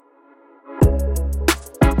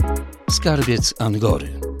Skarbiec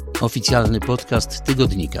Angory. Oficjalny podcast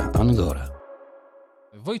tygodnika Angora.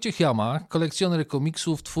 Wojciech Jama, kolekcjoner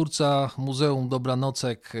komiksów, twórca Muzeum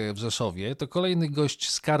Dobranocek w Rzeszowie, to kolejny gość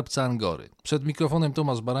Skarbca Angory. Przed mikrofonem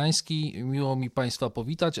Tomasz Barański, miło mi Państwa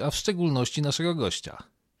powitać, a w szczególności naszego gościa.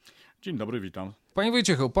 Dzień dobry, witam. Panie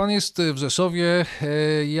Wojciechu, Pan jest w Rzeszowie,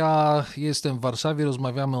 ja jestem w Warszawie,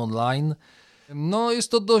 rozmawiamy online. No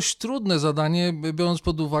jest to dość trudne zadanie, biorąc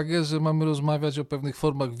pod uwagę, że mamy rozmawiać o pewnych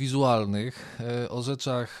formach wizualnych, o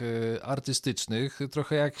rzeczach artystycznych.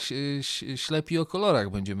 Trochę jak ślepi o kolorach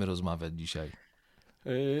będziemy rozmawiać dzisiaj.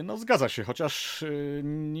 No zgadza się, chociaż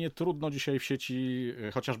nie trudno dzisiaj w sieci,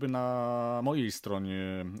 chociażby na mojej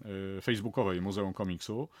stronie facebookowej Muzeum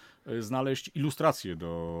Komiksu, znaleźć ilustracje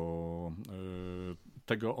do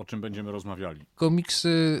tego, o czym będziemy rozmawiali.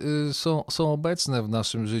 Komiksy są obecne w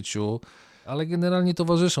naszym życiu, ale generalnie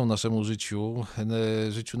towarzyszą naszemu życiu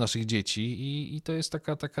naszych dzieci i to jest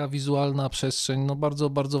taka wizualna przestrzeń bardzo,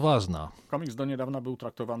 bardzo ważna. Komiks do niedawna był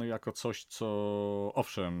traktowany jako coś, co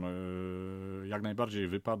owszem, jak najbardziej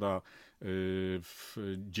wypada w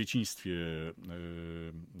dzieciństwie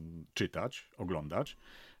czytać, oglądać.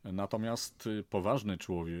 Natomiast poważny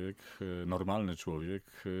człowiek, normalny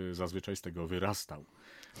człowiek zazwyczaj z tego wyrastał.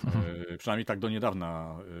 Przynajmniej tak do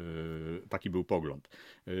niedawna taki był pogląd.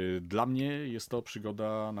 Dla mnie jest to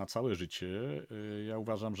przygoda na całe życie. Ja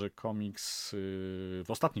uważam, że komiks w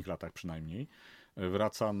ostatnich latach przynajmniej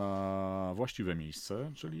wraca na właściwe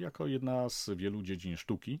miejsce, czyli jako jedna z wielu dziedzin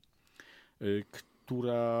sztuki,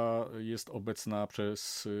 która jest obecna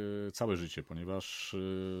przez całe życie, ponieważ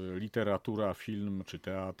literatura, film czy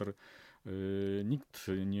teatr, nikt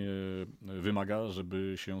nie wymaga,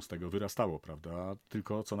 żeby się z tego wyrastało, prawda?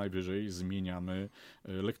 Tylko co najwyżej zmieniamy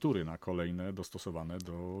lektury na kolejne dostosowane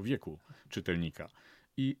do wieku czytelnika.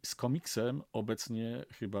 I z komiksem obecnie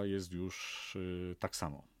chyba jest już tak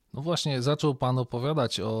samo. No właśnie, zaczął Pan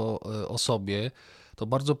opowiadać o sobie, to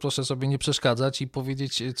bardzo proszę sobie nie przeszkadzać i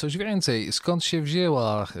powiedzieć coś więcej. Skąd się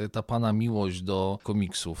wzięła ta Pana miłość do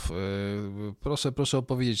komiksów? Proszę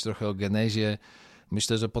opowiedzieć trochę o genezie.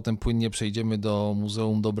 Myślę, że potem płynnie przejdziemy do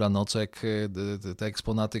Muzeum Dobranocek. Te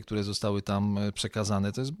eksponaty, które zostały tam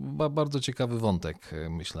przekazane, to jest bardzo ciekawy wątek,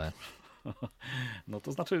 myślę. No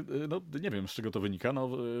to znaczy, no nie wiem z czego to wynika, no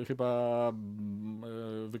chyba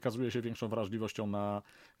wykazuje się większą wrażliwością na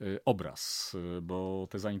obraz, bo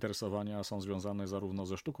te zainteresowania są związane zarówno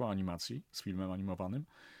ze sztuką animacji, z filmem animowanym,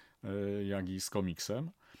 jak i z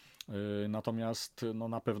komiksem. Natomiast no,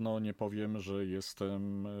 na pewno nie powiem, że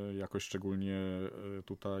jestem jakoś szczególnie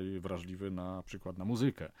tutaj wrażliwy na przykład na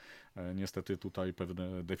muzykę. Niestety tutaj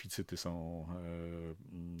pewne deficyty są,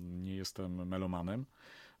 nie jestem melomanem.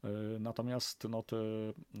 Natomiast no, te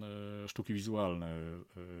sztuki wizualne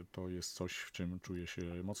to jest coś, w czym czuję się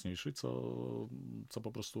mocniejszy, co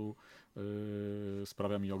po prostu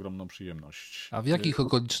sprawia mi ogromną przyjemność. A w jakich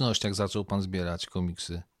okolicznościach zaczął Pan zbierać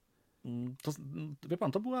komiksy? To, wie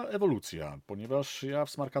pan, to była ewolucja, ponieważ ja w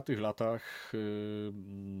smarkatych latach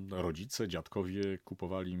rodzice, dziadkowie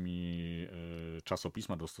kupowali mi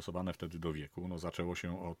czasopisma dostosowane wtedy do wieku. No, zaczęło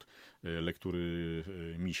się od lektury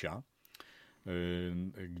Misia,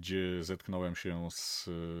 gdzie zetknąłem się z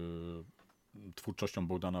twórczością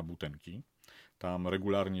Bogdana Butenki. Tam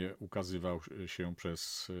regularnie ukazywał się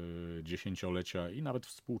przez dziesięciolecia i nawet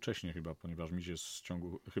współcześnie chyba, ponieważ Miś jest w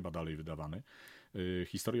ciągu chyba dalej wydawany.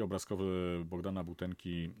 Historie obrazkowe Bogdana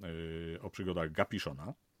Butenki o przygodach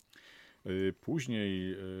Gapiszona.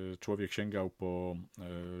 Później człowiek sięgał po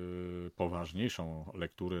poważniejszą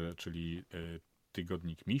lekturę, czyli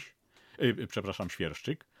tygodnik Miś,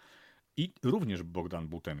 Świerszczyk. I również Bogdan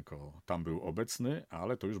Butenko tam był obecny,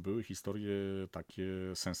 ale to już były historie takie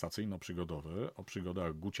sensacyjno-przygodowe o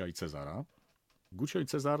przygodach Gucia i Cezara. Gucio i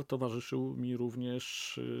Cezar towarzyszył mi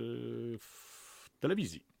również w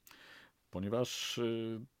telewizji, ponieważ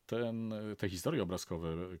te historie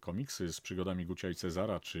obrazkowe, komiksy z przygodami Gucia i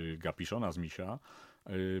Cezara czy Gapiszona z Misia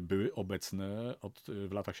były obecne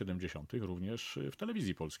w latach 70. również w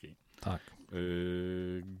telewizji polskiej. Tak.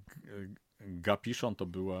 Gapiszon to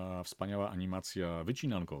była wspaniała animacja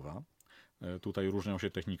wycinankowa. Tutaj różnią się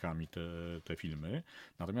technikami te filmy.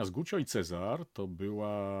 Natomiast Gucio i Cezar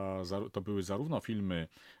to były zarówno filmy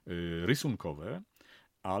rysunkowe,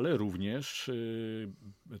 ale również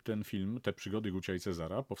te przygody Gucia i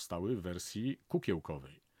Cezara powstały w wersji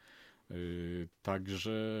kukiełkowej.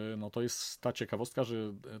 Także no to jest ta ciekawostka,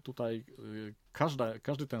 że tutaj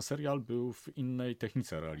każdy ten serial był w innej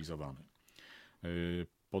technice realizowany.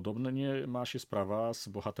 Podobnie ma się sprawa z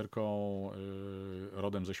bohaterką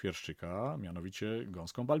rodem ze Świerszczyka, mianowicie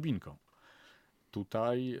gąską Balbinką.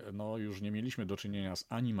 Tutaj już nie mieliśmy do czynienia z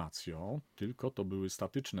animacją, tylko to były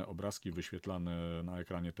statyczne obrazki wyświetlane na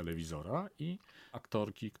ekranie telewizora i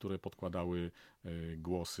aktorki, które podkładały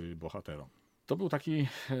głosy bohaterom. To był taki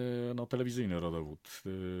telewizyjny rodowód.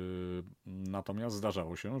 Natomiast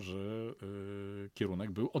zdarzało się, że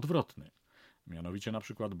kierunek był odwrotny. Mianowicie na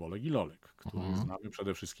przykład Bolek i Lolek, który znamy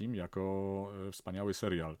przede wszystkim jako wspaniały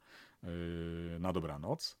serial na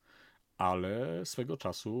dobranoc, ale swego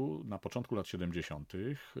czasu, na początku lat 70.,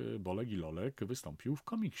 Bolek i Lolek wystąpił w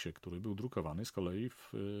komiksie, który był drukowany z kolei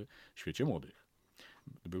w Świecie Młodych.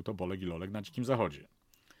 Był to Bolek i Lolek na Dzikim Zachodzie.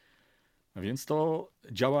 Więc to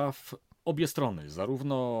działa w obie strony.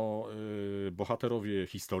 Zarówno bohaterowie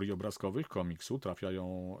historii obrazkowych, komiksu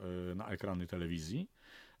trafiają na ekrany telewizji,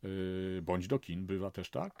 bądź do kin, bywa też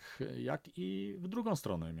tak, jak i w drugą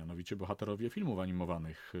stronę, mianowicie bohaterowie filmów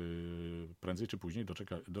animowanych prędzej czy później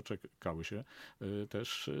doczekały się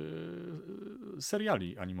też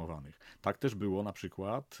seriali animowanych. Tak też było na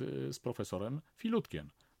przykład z profesorem Filutkiem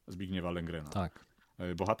Zbigniewa Lengrena. Tak.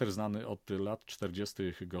 Bohater znany od lat 40.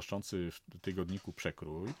 goszczący w tygodniku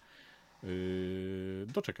Przekrój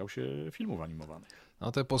doczekał się filmów animowanych.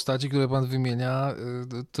 No te postaci, które pan wymienia,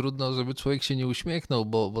 trudno, żeby człowiek się nie uśmiechnął,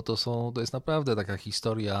 bo to jest naprawdę taka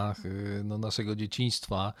historia naszego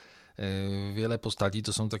dzieciństwa. Wiele postaci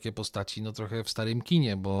to są takie postaci trochę w starym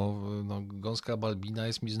kinie, bo Gąska Balbina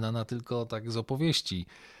jest mi znana tylko tak z opowieści.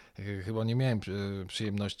 Chyba nie miałem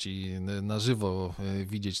przyjemności na żywo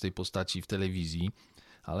widzieć tej postaci w telewizji,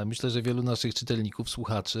 ale myślę, że wielu naszych czytelników,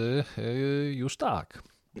 słuchaczy już tak.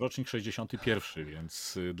 Rocznik 61,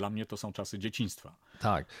 więc dla mnie to są czasy dzieciństwa.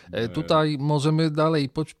 Tak. Tutaj możemy dalej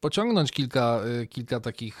pociągnąć kilka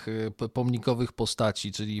takich pomnikowych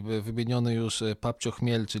postaci, czyli wymieniony już Papcio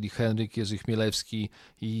Chmiel, czyli Henryk Jerzy Chmielewski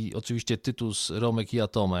i oczywiście Tytus, Romek i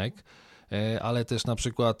Atomek, ale też na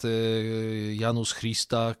przykład Janusz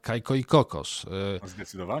Christa, Kajko i Kokosz.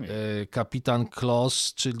 Zdecydowanie. Kapitan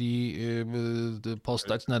Klos, czyli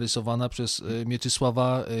postać narysowana przez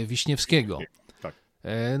Mieczysława Wiśniewskiego.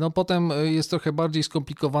 Potem jest trochę bardziej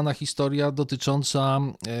skomplikowana historia dotycząca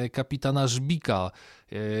kapitana Żbika.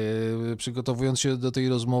 Przygotowując się do tej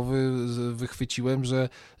rozmowy, wychwyciłem,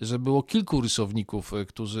 że było kilku rysowników,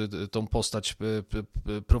 którzy tą postać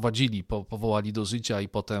prowadzili, powołali do życia i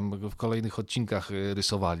potem w kolejnych odcinkach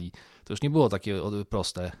rysowali. To już nie było takie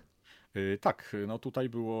proste. Tak, tutaj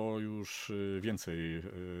było już więcej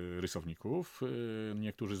rysowników.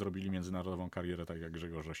 Niektórzy zrobili międzynarodową karierę, tak jak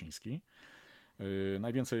Grzegorz Rosiński.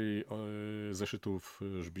 Najwięcej zeszytów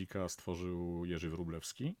Żbika stworzył Jerzy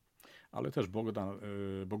Wróblewski, ale też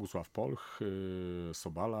Bogusław Polch,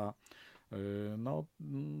 Sobala.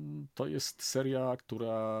 To jest seria,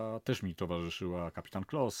 która też mi towarzyszyła. Kapitan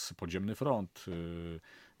Klos, Podziemny Front,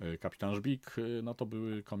 Kapitan Żbik. To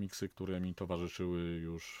były komiksy, które mi towarzyszyły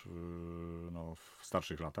już w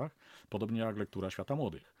starszych latach. Podobnie jak lektura Świata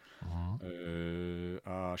Młodych.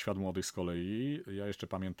 A Świat Młodych z kolei, ja jeszcze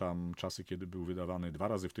pamiętam czasy, kiedy był wydawany 2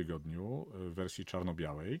 razy w tygodniu w wersji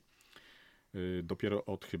czarno-białej. Dopiero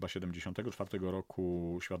od chyba 74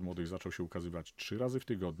 roku Świat Młodych zaczął się ukazywać 3 razy w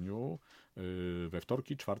tygodniu, we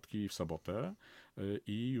wtorki, czwartki i w sobotę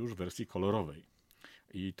i już w wersji kolorowej.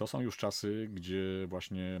 I to są już czasy, gdzie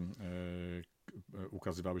właśnie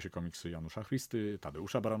ukazywały się komiksy Janusza Christy,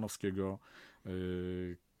 Tadeusza Baranowskiego,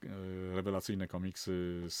 rewelacyjne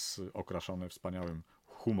komiksy okraszone wspaniałym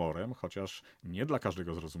humorem, chociaż nie dla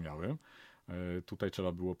każdego zrozumiałym. Tutaj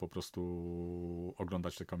trzeba było po prostu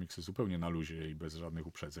oglądać te komiksy zupełnie na luzie i bez żadnych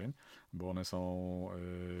uprzedzeń, bo one są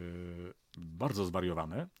bardzo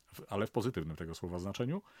zwariowane, ale w pozytywnym tego słowa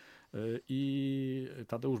znaczeniu. I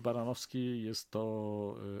Tadeusz Baranowski jest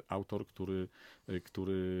to autor,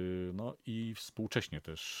 który i współcześnie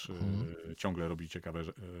też ciągle robi ciekawe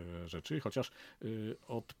rzeczy, chociaż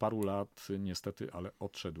od paru lat niestety, ale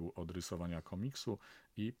odszedł od rysowania komiksu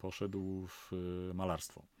i poszedł w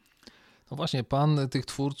malarstwo. No właśnie, pan tych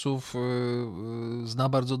twórców zna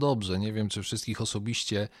bardzo dobrze. Nie wiem, czy wszystkich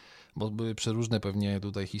osobiście, bo były przeróżne pewnie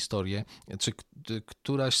tutaj historie. Czy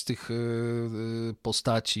któraś z tych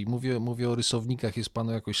postaci, mówię o rysownikach, jest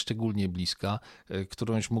panu jakoś szczególnie bliska,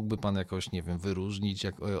 którąś mógłby pan jakoś, nie wiem, wyróżnić,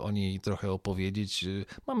 jak o niej trochę opowiedzieć?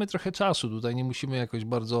 Mamy trochę czasu, tutaj nie musimy jakoś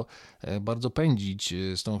bardzo pędzić.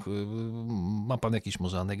 Ma pan jakieś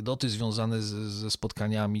może anegdoty związane ze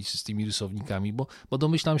spotkaniami z tymi rysownikami, bo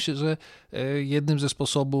domyślam się, że jednym ze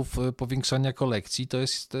sposobów powiększania kolekcji to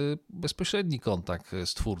jest bezpośredni kontakt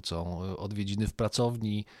z twórcą, odwiedziny w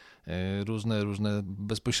pracowni, różne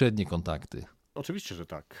bezpośrednie kontakty. Oczywiście, że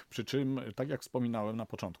tak. Przy czym, tak jak wspominałem na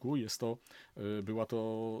początku, była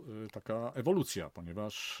to taka ewolucja,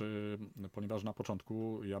 ponieważ na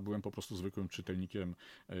początku ja byłem po prostu zwykłym czytelnikiem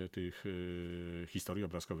tych historii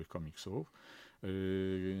obrazkowych komiksów.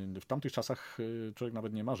 W tamtych czasach człowiek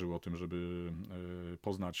nawet nie marzył o tym, żeby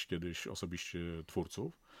poznać kiedyś osobiście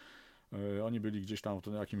twórców. Oni byli gdzieś tam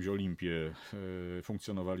na jakimś Olimpie,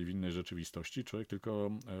 funkcjonowali w innej rzeczywistości. Człowiek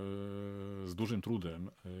tylko z dużym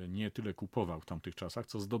trudem nie tyle kupował w tamtych czasach,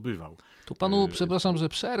 co zdobywał. Tu panu, przepraszam, że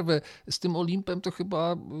przerwę. Z tym Olimpem to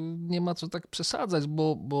chyba nie ma co tak przesadzać,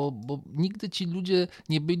 bo nigdy ci ludzie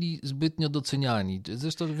nie byli zbytnio doceniani.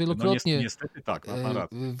 Zresztą wielokrotnie, niestety tak, ma pan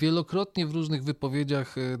rację. Wielokrotnie w różnych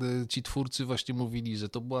wypowiedziach ci twórcy właśnie mówili, że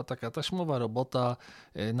to była taka taśmowa robota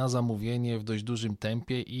na zamówienie w dość dużym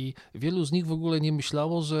tempie i wielu z nich w ogóle nie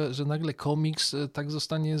myślało, że nagle komiks tak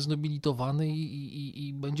zostanie znobilitowany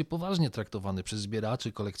i będzie poważnie traktowany przez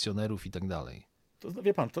zbieraczy, kolekcjonerów i tak dalej. To,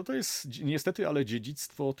 wie pan, to jest niestety, ale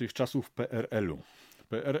dziedzictwo tych czasów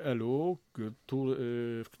PRL-u,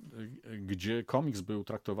 gdzie komiks był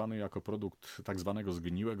traktowany jako produkt tak zwanego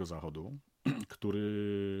zgniłego zachodu,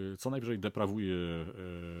 który co najwyżej deprawuje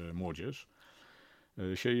młodzież,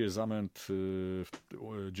 sieje zamęt w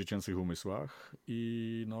dziecięcych umysłach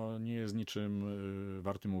i no, nie jest niczym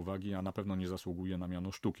wartym uwagi, a na pewno nie zasługuje na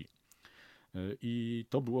miano sztuki. I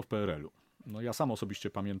to było w PRL-u. No, ja sam osobiście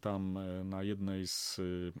pamiętam na jednej z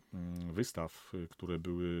wystaw, które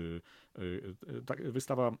były,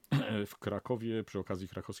 wystawa w Krakowie przy okazji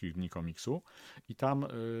Krakowskich Dni Komiksu i tam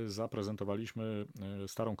zaprezentowaliśmy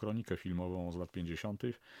starą kronikę filmową z lat 50.,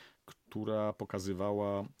 która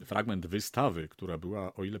pokazywała fragment wystawy, która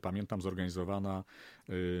była, o ile pamiętam, zorganizowana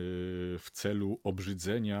w celu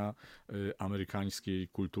obrzydzenia amerykańskiej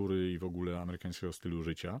kultury i w ogóle amerykańskiego stylu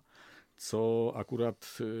życia. Co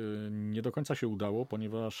akurat nie do końca się udało,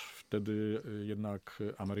 ponieważ wtedy jednak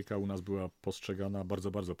Ameryka u nas była postrzegana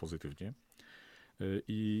bardzo, bardzo pozytywnie.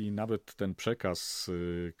 I nawet ten przekaz,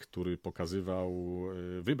 który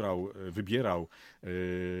wybierał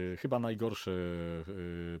chyba najgorsze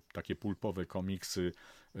takie pulpowe komiksy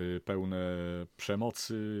pełne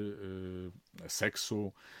przemocy,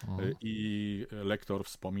 seksu i lektor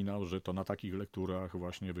wspominał, że to na takich lekturach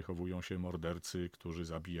właśnie wychowują się mordercy, którzy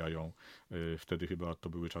zabijają, wtedy chyba to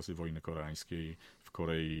były czasy wojny koreańskiej, w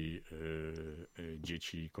Korei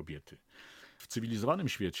dzieci i kobiety. W cywilizowanym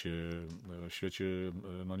świecie,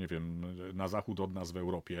 no nie wiem, na zachód od nas w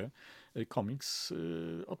Europie, komiks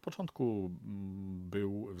od początku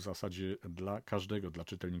był w zasadzie dla każdego, dla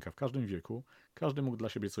czytelnika w każdym wieku. Każdy mógł dla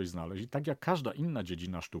siebie coś znaleźć. I tak jak każda inna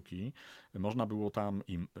dziedzina sztuki, można było tam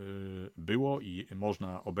było i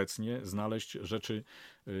można obecnie znaleźć rzeczy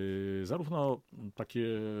zarówno takie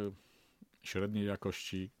średniej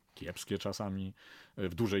jakości, kiepskie czasami,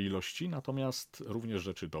 w dużej ilości, natomiast również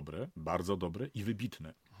rzeczy dobre, bardzo dobre i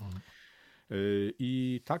wybitne.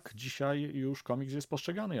 I tak dzisiaj już komiks jest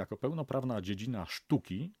postrzegany jako pełnoprawna dziedzina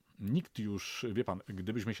sztuki. Nikt już, wie pan,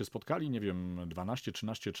 gdybyśmy się spotkali, nie wiem, 12,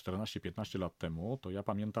 13, 14, 15 lat temu, to ja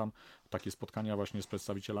pamiętam takie spotkania właśnie z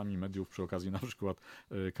przedstawicielami mediów przy okazji na przykład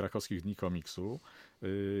Krakowskich Dni Komiksu,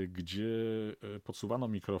 gdzie podsuwano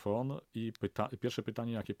mikrofon i pierwsze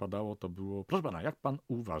pytanie, jakie padało, to było: proszę pana, jak pan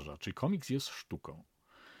uważa, czy komiks jest sztuką?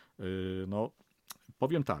 No,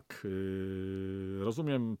 powiem tak,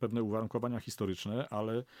 rozumiem pewne uwarunkowania historyczne,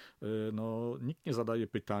 ale no, nikt nie zadaje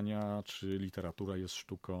pytania, czy literatura jest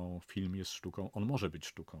sztuką, film jest sztuką. On może być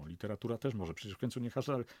sztuką, literatura też może. Przecież w końcu nie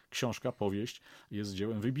każda książka, powieść jest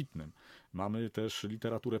dziełem wybitnym. Mamy też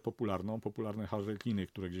literaturę popularną, popularne harlekwiny,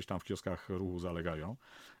 które gdzieś tam w kioskach ruchu zalegają.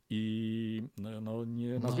 I no,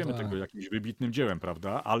 nie nazwiemy tego jakimś wybitnym dziełem,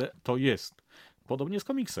 prawda? Ale to jest. Podobnie z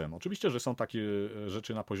komiksem. Oczywiście, że są takie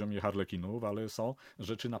rzeczy na poziomie harlekinów, ale są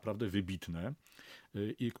rzeczy naprawdę wybitne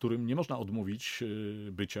i którym nie można odmówić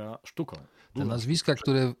bycia sztuką. Te nazwiska,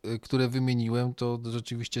 które wymieniłem, to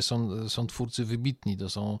rzeczywiście są twórcy wybitni. To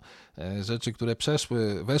są rzeczy, które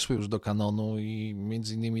weszły już do kanonu i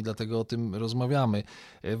między innymi dlatego o tym rozmawiamy.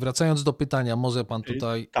 Wracając do pytania, może pan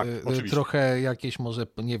tutaj trochę jakieś, może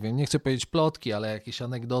nie wiem, nie chcę powiedzieć plotki, ale jakieś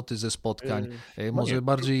anegdoty ze spotkań, może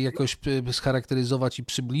bardziej jakoś scharakteryzować i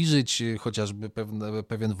przybliżyć chociażby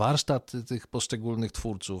pewien warsztat tych poszczególnych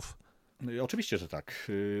twórców. Oczywiście, że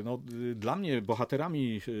tak. No, dla mnie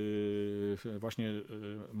bohaterami właśnie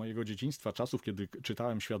mojego dzieciństwa, czasów, kiedy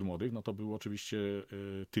czytałem Świat Młodych, no to był oczywiście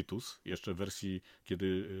Tytus, jeszcze w wersji,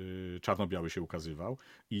 kiedy czarno-biały się ukazywał.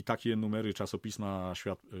 I takie numery czasopisma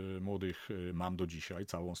Świat Młodych mam do dzisiaj,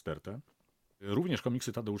 całą stertę. Również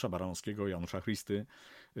komiksy Tadeusza Baranowskiego, Janusza Christy.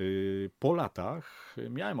 Po latach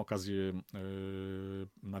miałem okazję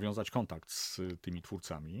nawiązać kontakt z tymi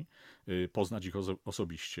twórcami, poznać ich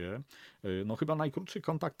osobiście. No chyba najkrótszy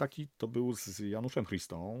kontakt taki to był z Januszem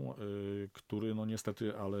Christą, który no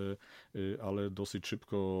niestety, ale dosyć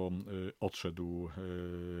szybko odszedł,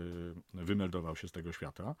 wymeldował się z tego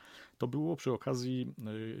świata. To było przy okazji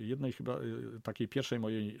jednej chyba takiej pierwszej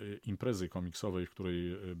mojej imprezy komiksowej, w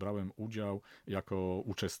której brałem udział jako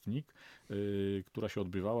uczestnik, która się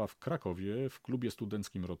odbywała w Krakowie w klubie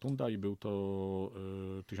studenckim Rotunda i był to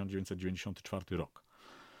 1994 rok.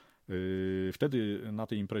 Wtedy na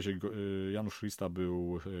tej imprezie Janusz Christa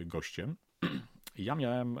był gościem. Ja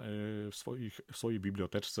miałem w swojej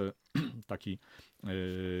biblioteczce taki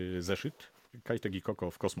zeszyt Kajtek i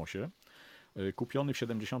Koko w kosmosie, kupiony w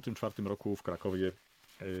 1974 roku w Krakowie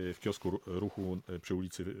w kiosku Ruchu przy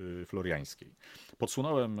ulicy Floriańskiej.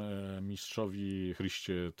 Podsunąłem mistrzowi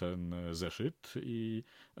Chryście ten zeszyt i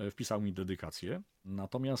wpisał mi dedykację.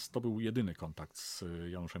 Natomiast to był jedyny kontakt z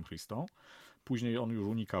Januszem Christą. Później on już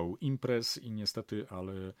unikał imprez i niestety,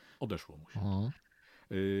 ale odeszło mu się.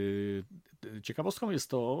 Ciekawostką jest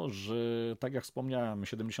to, że tak jak wspomniałem,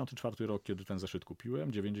 74 rok, kiedy ten zeszyt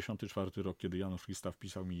kupiłem, 94 rok, kiedy Janusz Christa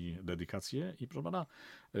wpisał mi dedykację i proszę pana,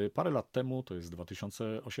 parę lat temu, to jest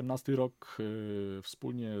 2018 rok,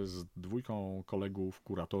 wspólnie z dwójką kolegów,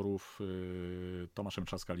 kuratorów, Tomaszem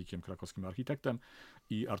Trzaskalikiem, krakowskim architektem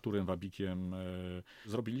i Arturem Wabikiem,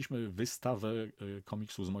 zrobiliśmy wystawę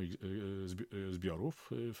komiksu z moich zbiorów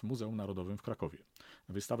w Muzeum Narodowym w Krakowie.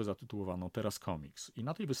 Wystawę zatytułowaną Teraz Komiks. I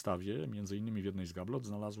na tej wystawie, między innymi w jednej z gablot,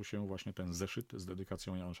 znalazł się właśnie ten zeszyt z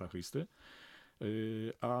dedykacją Janusza Christy.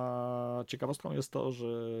 A ciekawostką jest to, że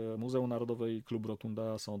Muzeum Narodowe i Klub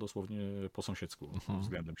Rotunda są dosłownie po sąsiedzku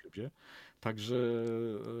względem siebie. Także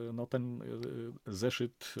no, ten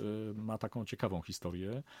zeszyt ma taką ciekawą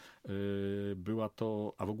historię. Była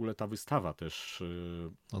to, a w ogóle ta wystawa też...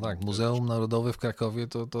 No tak, Muzeum Narodowe w Krakowie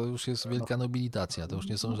to już jest wielka nobilitacja, to już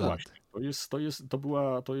nie są żarty.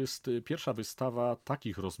 To jest pierwsza wystawa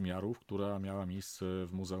takich rozmiarów, która miała miejsce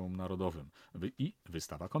w Muzeum Narodowym i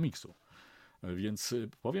wystawa komiksu. Więc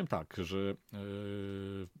powiem tak, że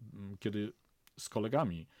kiedy z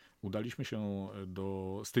kolegami udaliśmy się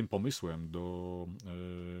z tym pomysłem do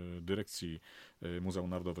dyrekcji Muzeum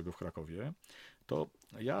Narodowego w Krakowie, to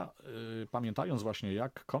ja pamiętając właśnie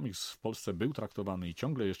jak komiks w Polsce był traktowany i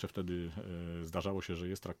ciągle jeszcze wtedy zdarzało się, że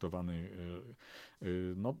jest traktowany,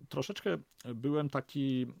 no troszeczkę byłem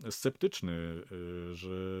taki sceptyczny,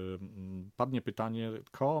 że padnie pytanie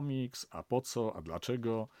komiks, a po co, a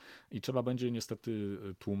dlaczego i trzeba będzie niestety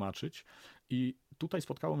tłumaczyć. I tutaj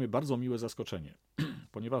spotkało mnie bardzo miłe zaskoczenie,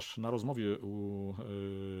 ponieważ na rozmowie u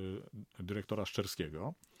dyrektora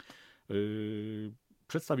Szczerskiego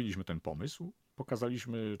przedstawiliśmy ten pomysł,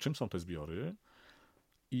 pokazaliśmy, czym są te zbiory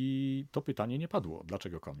i to pytanie nie padło.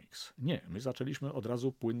 Dlaczego komiks? Nie, my zaczęliśmy od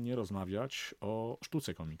razu płynnie rozmawiać o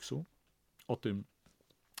sztuce komiksu, o tym,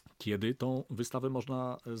 kiedy tą wystawę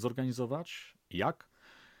można zorganizować, jak.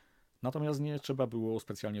 Natomiast nie trzeba było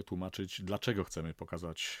specjalnie tłumaczyć, dlaczego chcemy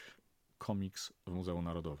pokazać komiks w Muzeum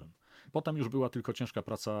Narodowym. Potem już była tylko ciężka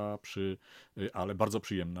praca ale bardzo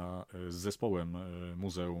przyjemna, z zespołem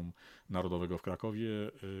Muzeum Narodowego w Krakowie,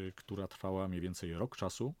 która trwała mniej więcej rok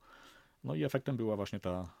czasu. No i efektem była właśnie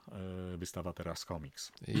ta wystawa Teraz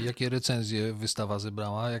Komiks. Jakie recenzje wystawa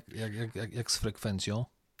zebrała? Jak z frekwencją?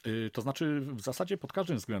 To znaczy w zasadzie pod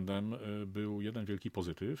każdym względem był jeden wielki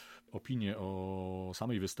pozytyw. Opinie o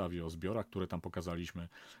samej wystawie, o zbiorach, które tam pokazaliśmy,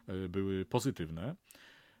 były pozytywne.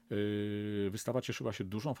 Wystawa cieszyła się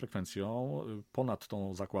dużą frekwencją, ponad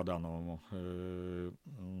tą zakładaną,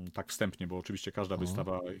 tak wstępnie, bo oczywiście każda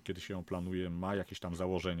wystawa, kiedy się ją planuje, ma jakieś tam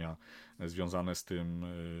założenia związane z tym,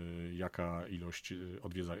 jaka ilość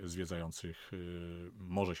zwiedzających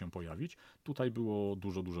może się pojawić. Tutaj było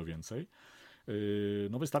dużo, dużo więcej.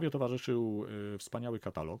 No, wystawie towarzyszył wspaniały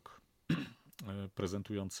katalog,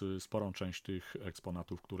 prezentujący sporą część tych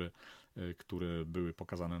eksponatów, które były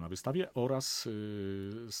pokazane na wystawie oraz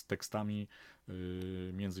z tekstami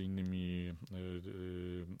między innymi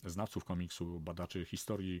znawców komiksu, badaczy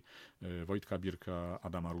historii Wojtka Birka,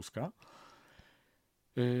 Adama Ruska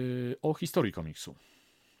o historii komiksu.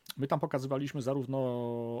 My tam pokazywaliśmy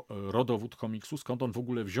zarówno rodowód komiksu, skąd on w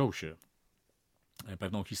ogóle wziął się,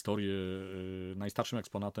 pewną historię. Najstarszym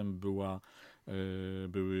eksponatem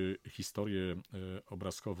były historie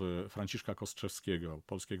obrazkowe Franciszka Kostrzewskiego,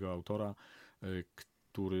 polskiego autora,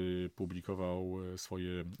 który publikował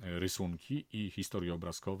swoje rysunki i historie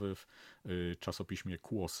obrazkowe w czasopiśmie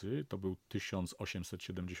Kłosy. To był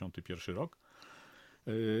 1871 rok.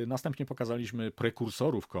 Następnie pokazaliśmy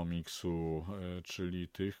prekursorów komiksu, czyli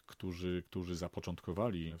tych, którzy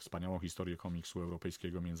zapoczątkowali wspaniałą historię komiksu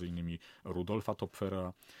europejskiego, między innymi Rudolfa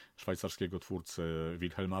Topfera, szwajcarskiego twórcę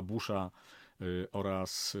Wilhelma Buscha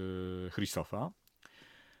oraz Christopha.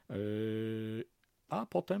 A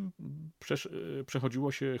potem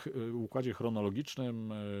przechodziło się w układzie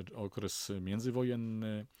chronologicznym okres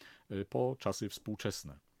międzywojenny po czasy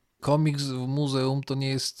współczesne. Komiks w muzeum to nie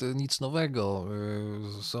jest nic nowego.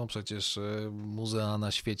 Są przecież muzea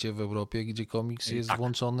na świecie, w Europie, gdzie komiks jest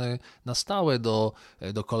włączony na stałe do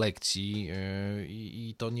kolekcji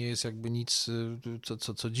i to nie jest jakby nic,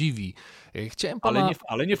 co dziwi. Chciałem pana...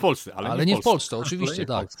 Ale nie w Polsce. Ale nie w Polsce, oczywiście,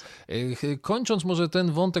 tak. Kończąc może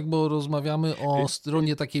ten wątek, bo rozmawiamy o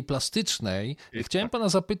stronie takiej plastycznej, chciałem pana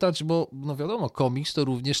zapytać, bo no wiadomo, komiks to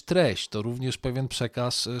również treść, to również pewien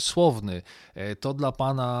przekaz słowny. To dla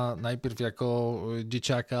pana najpierw jako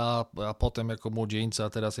dzieciaka, a potem jako młodzieńca, a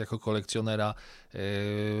teraz jako kolekcjonera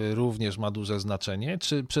również ma duże znaczenie?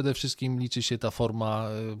 Czy przede wszystkim liczy się ta forma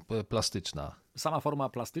plastyczna? Sama forma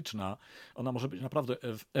plastyczna, ona może być naprawdę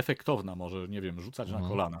efektowna, może, nie wiem, rzucać na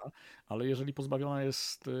kolana, ale jeżeli pozbawiona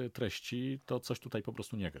jest treści, to coś tutaj po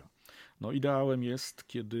prostu nie gra. No ideałem jest,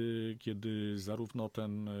 kiedy zarówno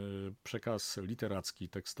ten przekaz literacki,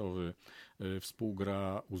 tekstowy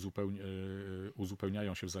współgra,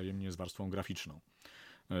 uzupełniają się wzajemnie z warstwą graficzną.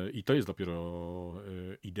 I to jest dopiero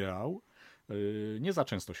ideał. Nie za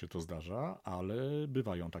często się to zdarza, ale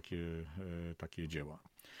bywają takie dzieła.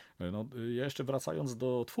 No, ja jeszcze wracając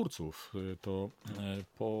do twórców, to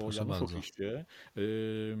po Januszu Friście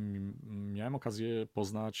miałem okazję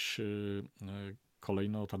poznać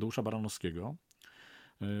kolejno Tadeusza Baranowskiego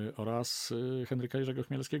oraz Henryka Jerzego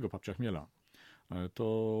Chmielskiego, Papcia Chmiela.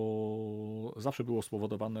 To zawsze było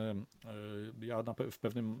spowodowane, ja w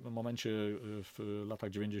pewnym momencie w latach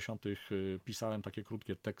 90. pisałem takie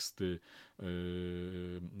krótkie teksty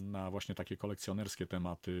na właśnie takie kolekcjonerskie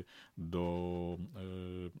tematy do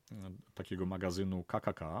takiego magazynu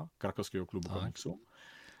KKK, Krakowskiego Klubu Komiksu.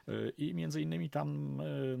 I między innymi tam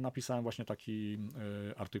napisałem właśnie taki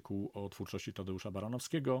artykuł o twórczości Tadeusza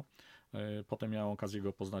Baranowskiego. Potem miałem okazję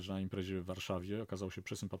go poznać na imprezie w Warszawie. Okazał się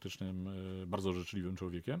przesympatycznym, bardzo życzliwym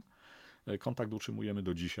człowiekiem. Kontakt utrzymujemy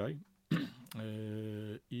do dzisiaj.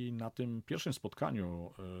 I na tym pierwszym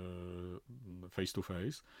spotkaniu face to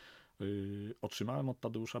face otrzymałem od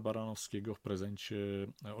Tadeusza Baranowskiego w prezencie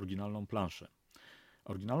oryginalną planszę.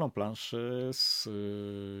 Oryginalną planszę z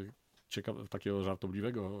takiego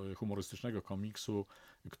żartobliwego, humorystycznego komiksu,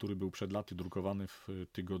 który był przed laty drukowany w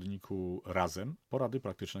tygodniku Razem, Porady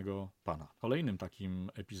praktycznego pana. Kolejnym takim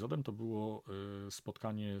epizodem to było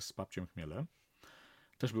spotkanie z Papciem Chmielem.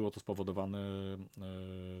 Też było to spowodowane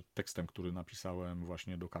tekstem, który napisałem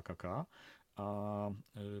właśnie do KKK, a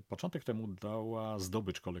początek temu dała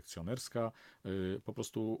zdobycz kolekcjonerska. Po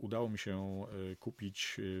prostu udało mi się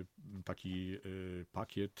kupić taki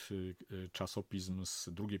pakiet czasopism z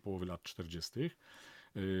drugiej połowy lat 40.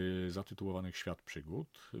 Zatytułowanych Świat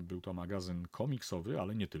Przygód. Był to magazyn komiksowy,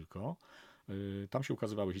 ale nie tylko. Tam się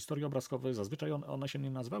ukazywały historie obrazkowe, zazwyczaj one się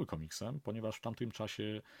nie nazywały komiksem, ponieważ w tamtym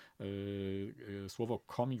czasie słowo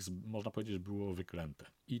komiks, można powiedzieć, było wyklęte.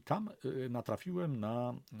 I tam natrafiłem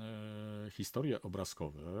na historie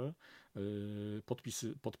obrazkowe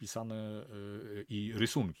podpisane i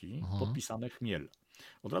rysunki podpisane Chmiel.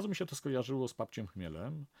 Od razu mi się to skojarzyło z Papciem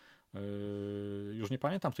Chmielem. Już nie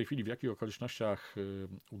pamiętam w tej chwili, w jakich okolicznościach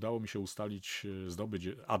udało mi się zdobyć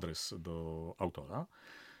adres do autora.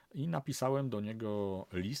 I napisałem do niego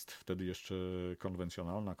list, wtedy jeszcze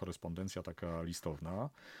konwencjonalna korespondencja taka listowna,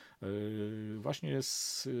 właśnie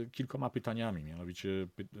z kilkoma pytaniami. Mianowicie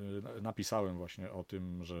napisałem właśnie o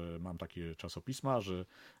tym, że mam takie czasopisma, że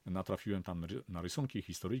natrafiłem tam na rysunki,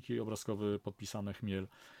 historyjki obrazkowe podpisane Chmiel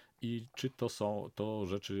i czy to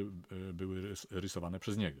rzeczy były rysowane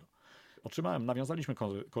przez niego. Nawiązaliśmy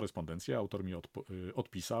korespondencję, autor mi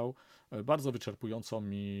odpisał, bardzo wyczerpująco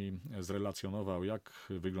mi zrelacjonował, jak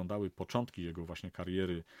wyglądały początki jego właśnie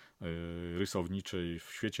kariery rysowniczej w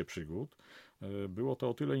świecie przygód. Było to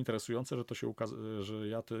o tyle interesujące, że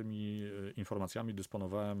ja tymi informacjami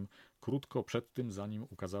dysponowałem krótko przed tym, zanim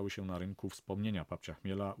ukazały się na rynku wspomnienia Papcia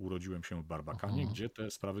Chmiela. Urodziłem się w Barbakanie, gdzie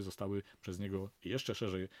te sprawy zostały przez niego jeszcze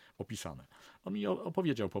szerzej opisane. On mi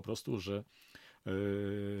opowiedział po prostu, że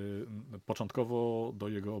początkowo do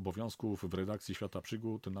jego obowiązków w redakcji Świata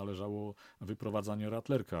Przygód należało wyprowadzanie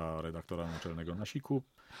Ratlerka, redaktora naczelnego na Siku,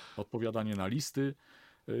 odpowiadanie na listy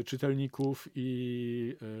czytelników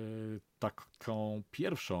i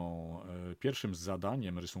pierwszym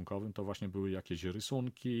zadaniem rysunkowym to właśnie były jakieś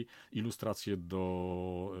rysunki, ilustracje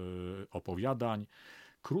do opowiadań,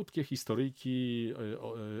 krótkie historyjki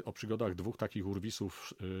o przygodach dwóch takich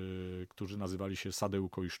urwisów, którzy nazywali się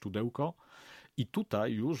Sadełko i Szczudełko. I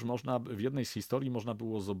tutaj już w jednej z historii można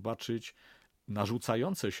było zobaczyć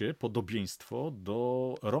narzucające się podobieństwo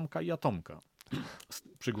do Romka i Atomka z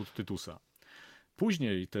przygód Tytusa.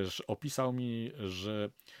 Później też opisał mi, że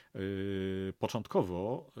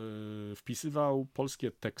początkowo wpisywał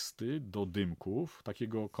polskie teksty do Dymków,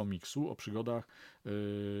 takiego komiksu o przygodach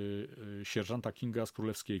sierżanta Kinga z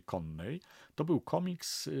Królewskiej Konnej. To był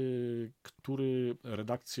komiks, który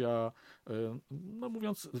redakcja, no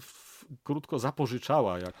mówiąc krótko,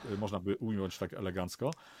 zapożyczała, jak można by ująć tak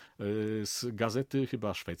elegancko, z gazety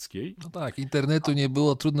chyba szwedzkiej. No tak, internetu nie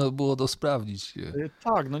było, trudno było to sprawdzić.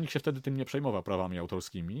 Tak, no nikt się wtedy tym nie przejmował prawami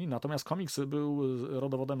autorskimi, natomiast komiks był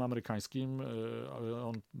rodowodem amerykańskim,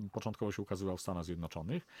 on początkowo się ukazywał w Stanach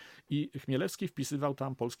Zjednoczonych i Chmielewski wpisywał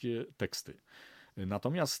tam polskie teksty.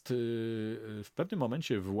 Natomiast w pewnym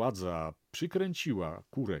momencie władza przykręciła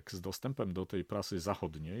kurek z dostępem do tej prasy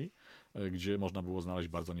zachodniej, gdzie można było znaleźć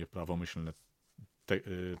bardzo nieprawomyślne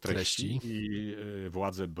treści i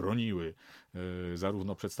władze broniły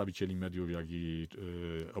zarówno przedstawicieli mediów, jak i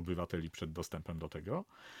obywateli przed dostępem do tego.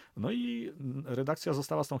 No i redakcja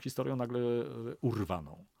została z tą historią nagle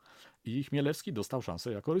urwaną. I Chmielewski dostał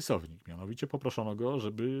szansę jako rysownik. Mianowicie poproszono go,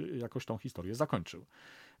 żeby jakoś tą historię zakończył.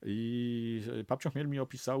 I Papcio Chmiel mi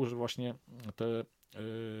opisał, że właśnie te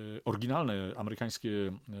oryginalne amerykańskie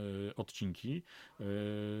odcinki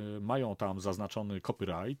mają tam zaznaczony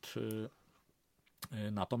copyright.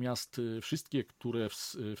 Natomiast wszystkie, które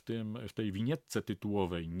w tej winietce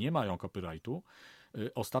tytułowej nie mają copyrightu,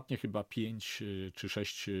 ostatnie chyba 5 czy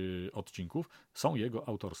 6 odcinków są jego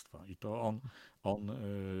autorstwa. I to on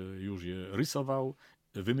już je rysował,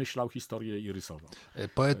 wymyślał historię i rysował.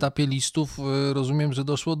 Po etapie listów rozumiem, że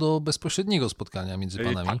doszło do bezpośredniego spotkania między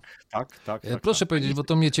panami. Tak. Proszę powiedzieć, bo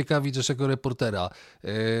to mnie ciekawi też jako reportera.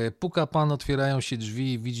 Puka pan, otwierają się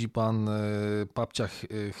drzwi, widzi pan Papcia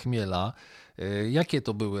Chmiela. Jakie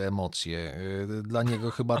to były emocje? Dla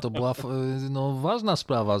niego chyba to była ważna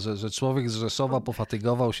sprawa, że człowiek z Rzeszowa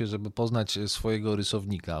pofatygował się, żeby poznać swojego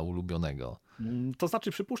rysownika ulubionego. To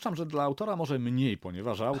znaczy przypuszczam, że dla autora może mniej,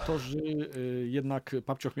 ponieważ autorzy jednak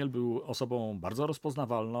Papcio Chmiel był osobą bardzo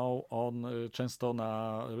rozpoznawalną. On często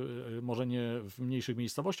może nie w mniejszych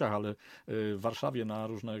miejscowościach, ale w Warszawie na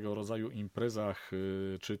różnego rodzaju imprezach,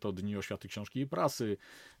 czy to Dni Oświaty Książki i Prasy,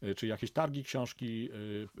 czy jakieś targi książki,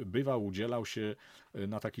 bywał, udzielał się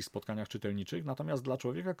na takich spotkaniach czytelniczych. Natomiast dla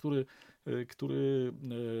człowieka, który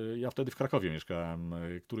ja wtedy w Krakowie mieszkałem,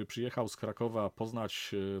 który przyjechał z Krakowa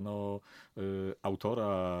poznać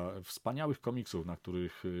autora wspaniałych komiksów, na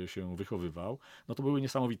których się wychowywał, no to były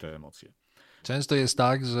niesamowite emocje. Często jest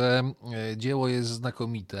tak, że dzieło jest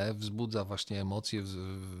znakomite, wzbudza właśnie emocje,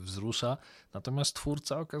 wzrusza, natomiast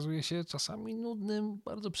twórca okazuje się czasami nudnym,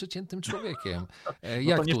 bardzo przeciętnym człowiekiem.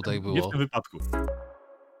 Jak tutaj było? Nie w tym wypadku.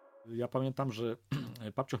 Ja pamiętam, że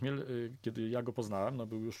Papcio Chmiel, kiedy ja go poznałem,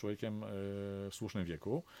 był już człowiekiem w słusznym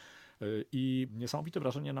wieku. I niesamowite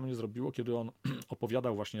wrażenie na mnie zrobiło, kiedy on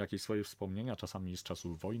opowiadał właśnie jakieś swoje wspomnienia, czasami z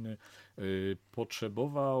czasów wojny.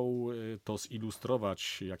 Potrzebował to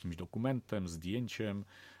zilustrować jakimś dokumentem, zdjęciem.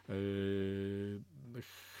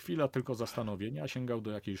 Chwila tylko zastanowienia, sięgał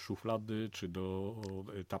do jakiejś szuflady czy do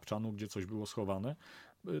tapczanu, gdzie coś było schowane.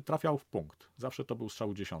 Trafiał w punkt. Zawsze to był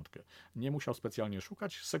strzał 10. Nie musiał specjalnie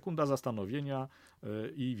szukać. Sekunda zastanowienia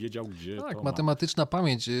i wiedział, gdzie to ma. Matematyczna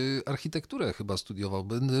pamięć. Architekturę chyba studiował.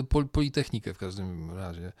 Politechnikę w każdym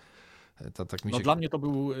razie. Dla mnie to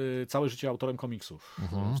był całe życie autorem komiksów.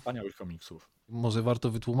 Wspaniałych komiksów. Może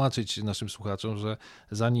warto wytłumaczyć naszym słuchaczom, że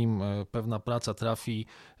zanim pewna praca trafi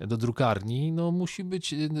do drukarni, musi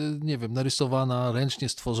być, nie wiem, narysowana, ręcznie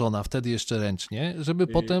stworzona, wtedy jeszcze ręcznie, żeby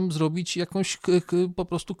potem zrobić jakąś po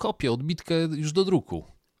prostu kopię, odbitkę już do druku.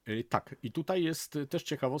 Tak, i tutaj jest też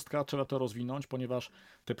ciekawostka, trzeba to rozwinąć, ponieważ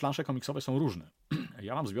te plansze komiksowe są różne.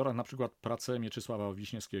 Ja mam w zbiorach na przykład pracę Mieczysława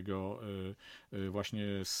Wiśniewskiego właśnie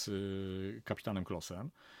z Kapitanem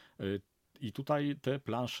Klossem. I tutaj te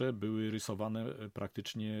plansze były rysowane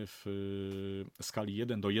praktycznie w skali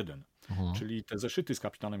 1:1. Czyli te zeszyty z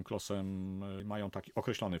Kapitanem Klossem mają taki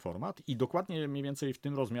określony format i dokładnie mniej więcej w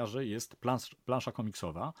tym rozmiarze jest plansza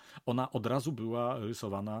komiksowa. Ona od razu była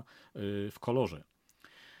rysowana w kolorze.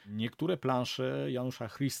 Niektóre plansze Janusza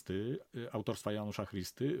Chrysty, autorstwa Janusza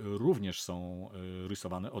Chrysty, również są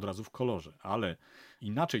rysowane od razu w kolorze, ale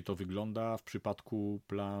inaczej to wygląda w przypadku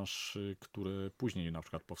plansz, które później na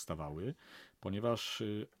przykład powstawały, ponieważ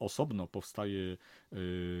osobno powstaje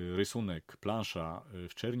rysunek, plansza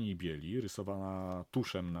w czerni i bieli, rysowana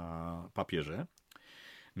tuszem na papierze.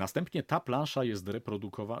 Następnie ta plansza jest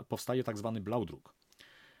powstaje tak zwany blaudruk.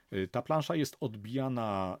 Ta plansza jest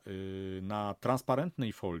odbijana na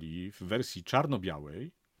transparentnej folii w wersji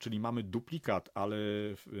czarno-białej, czyli mamy duplikat, ale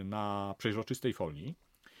na przeźroczystej folii.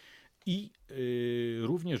 I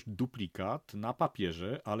również duplikat na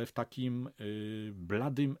papierze, ale w takim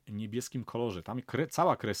bladym niebieskim kolorze. Tam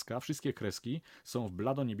cała kreska, wszystkie kreski są w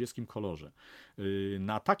blado-niebieskim kolorze.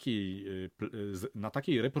 Na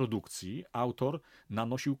takiej reprodukcji autor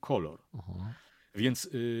nanosił kolor. Więc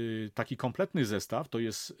taki kompletny zestaw to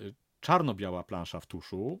jest czarno-biała plansza w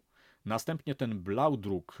tuszu, następnie ten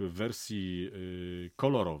blaudruk w wersji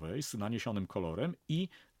kolorowej z naniesionym kolorem i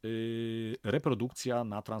reprodukcja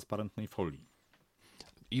na transparentnej folii.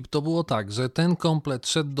 I to było tak, że ten komplet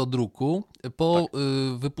szedł do druku, po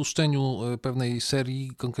wypuszczeniu pewnej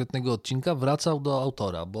serii, konkretnego odcinka wracał do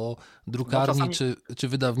autora, bo drukarni czy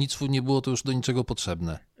wydawnictwu nie było to już do niczego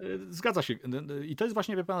potrzebne. Zgadza się. I to jest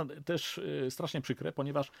właśnie, wie pan, też strasznie przykre,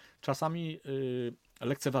 ponieważ czasami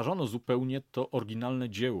lekceważono zupełnie to oryginalne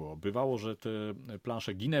dzieło. Bywało, że te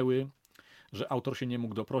plansze ginęły, że autor się nie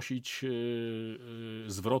mógł doprosić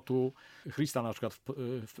zwrotu. Christa na przykład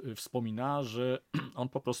wspomina, że on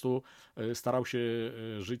po prostu starał się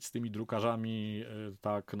żyć z tymi drukarzami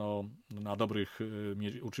tak no, na dobrych,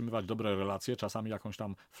 utrzymywać dobre relacje, czasami jakąś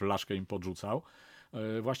tam flaszkę im podrzucał,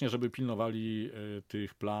 właśnie żeby pilnowali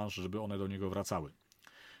tych plansz, żeby one do niego wracały.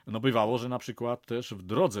 No bywało, że na przykład też w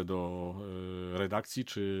drodze do redakcji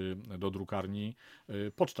czy do drukarni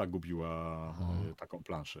poczta gubiła taką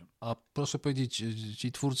planszę. A proszę powiedzieć,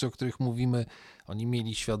 ci twórcy, o których mówimy, oni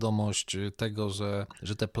mieli świadomość tego,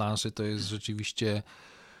 że te plansze to jest rzeczywiście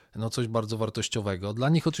coś bardzo wartościowego. Dla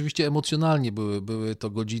nich oczywiście emocjonalnie były to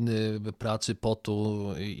godziny pracy, potu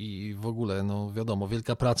i w ogóle, wiadomo,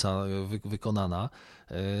 wielka praca wykonana.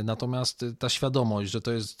 Natomiast ta świadomość, że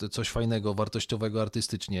to jest coś fajnego, wartościowego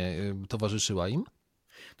artystycznie, towarzyszyła im?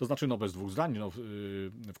 To znaczy, bez dwóch zdań,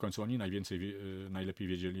 w końcu oni najlepiej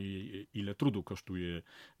wiedzieli, ile trudu kosztuje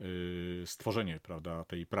stworzenie, prawda,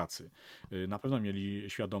 tej pracy. Na pewno mieli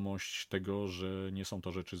świadomość tego, że nie są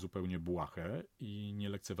to rzeczy zupełnie błahe i nie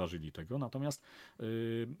lekceważyli tego, natomiast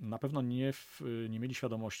na pewno nie mieli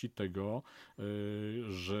świadomości tego,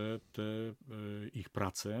 że te ich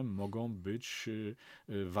prace mogą być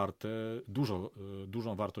warte,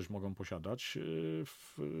 dużą wartość mogą posiadać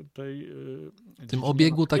w tym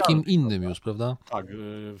obiegu takim innym już, prawda? Tak,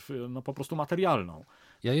 po prostu materialną.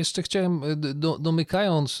 Ja jeszcze chciałem,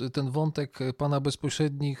 domykając ten wątek pana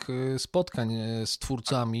bezpośrednich spotkań z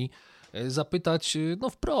twórcami, zapytać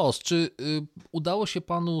wprost, czy udało się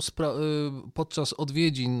panu podczas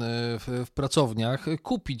odwiedzin w pracowniach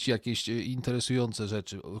kupić jakieś interesujące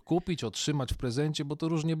rzeczy? Kupić, otrzymać w prezencie, bo to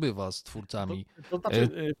różnie bywa z twórcami. To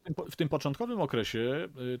znaczy, w tym początkowym okresie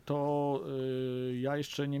to ja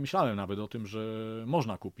jeszcze nie myślałem nawet o tym, że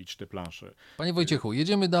można kupić te plansze. Panie Wojciechu,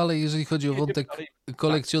 jedziemy dalej, jeżeli chodzi o wątek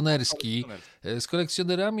kolekcjonerski. Z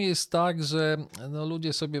kolekcjonerami jest tak, że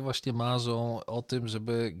ludzie sobie właśnie marzą o tym,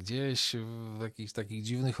 żeby gdzieś w jakichś takich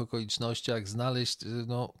dziwnych okolicznościach znaleźć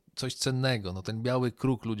coś cennego. Ten biały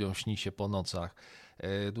kruk ludziom śni się po nocach.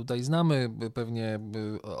 Tutaj znamy pewnie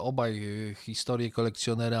obaj historię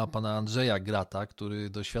kolekcjonera pana Andrzeja Grata, który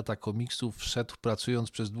do świata komiksów wszedł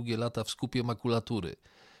pracując przez długie lata w skupie makulatury.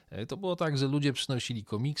 To było tak, że ludzie przynosili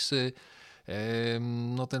komiksy,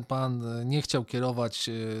 ten pan nie chciał kierować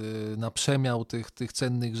na przemiał tych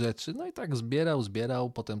cennych rzeczy, i tak zbierał,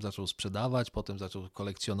 potem zaczął sprzedawać, potem zaczął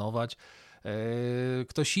kolekcjonować.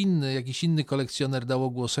 Ktoś inny, jakiś inny kolekcjoner dał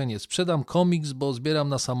ogłoszenie: sprzedam komiks, bo zbieram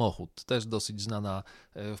na samochód. Też dosyć znana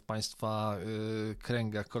w państwa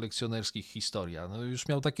kręgach kolekcjonerskich historia. Już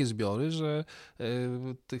miał takie zbiory, że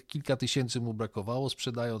tych kilka tysięcy mu brakowało.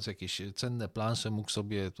 Sprzedając jakieś cenne plansze, mógł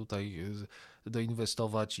sobie tutaj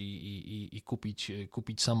doinwestować i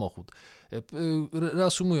kupić samochód.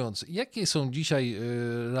 Reasumując, jakie są dzisiaj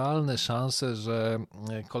realne szanse, że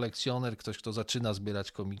kolekcjoner, ktoś, kto zaczyna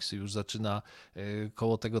zbierać komiksy, już zaczyna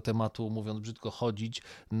koło tego tematu, mówiąc brzydko, chodzić,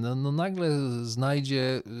 nagle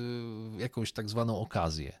znajdzie jakąś tak zwaną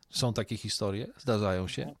okazję? Są takie historie? Zdarzają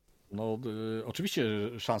się? Oczywiście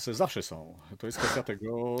szanse zawsze są. To jest kwestia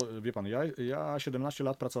tego, wie pan, ja 17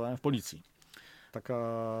 lat pracowałem w policji.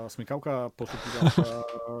 Taka smykałka, poszukiwawcza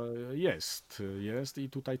jest i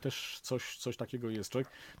tutaj też coś takiego jest.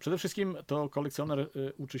 Przede wszystkim to kolekcjoner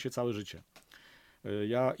uczy się całe życie.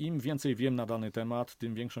 Ja im więcej wiem na dany temat,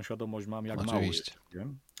 tym większą świadomość mam, jak mało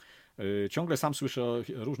wiem. Ciągle sam słyszę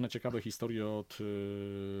różne ciekawe historie od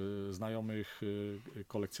znajomych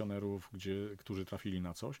kolekcjonerów, którzy trafili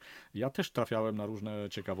na coś. Ja też trafiałem na różne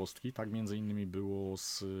ciekawostki. Tak między innymi było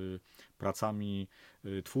z pracami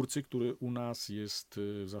twórcy, który u nas jest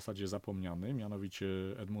w zasadzie zapomniany, mianowicie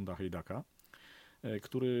Edmunda Hejdaka.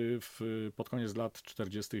 który pod koniec lat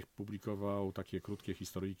 40. publikował takie krótkie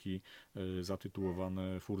historyjki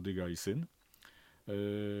zatytułowane Furdyga i syn.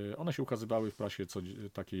 One się ukazywały w prasie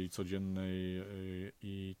takiej codziennej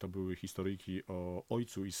i to były historyjki o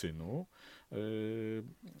ojcu i synu.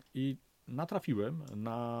 I natrafiłem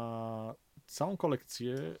na całą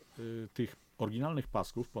kolekcję tych oryginalnych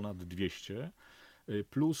pasków, ponad 200,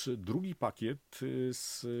 plus drugi pakiet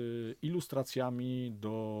z ilustracjami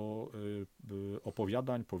do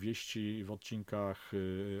opowiadań, powieści w odcinkach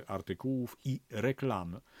artykułów i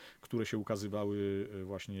reklam, które się ukazywały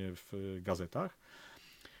właśnie w gazetach.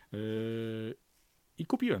 I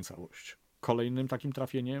kupiłem całość. Kolejnym takim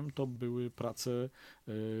trafieniem to były prace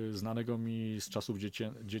znanego mi z czasów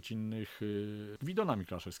dziecinnych Gwidona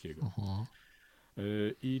Miklaszewskiego. Mhm.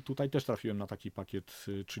 I tutaj też trafiłem na taki pakiet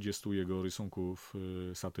 30 jego rysunków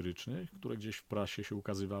satyrycznych, które gdzieś w prasie się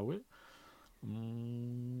ukazywały.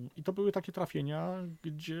 I to były takie trafienia,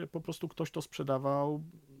 gdzie po prostu ktoś to sprzedawał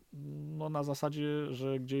no, na zasadzie,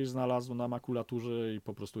 że gdzieś znalazł na makulaturze i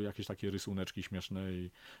po prostu jakieś takie rysuneczki śmieszne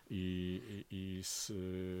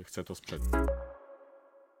chce to sprzedać.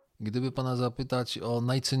 Gdyby pana zapytać o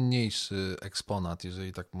najcenniejszy eksponat,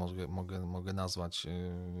 jeżeli tak mogę nazwać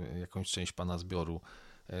jakąś część pana zbioru,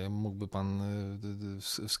 mógłby pan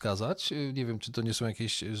wskazać? Nie wiem, czy to nie są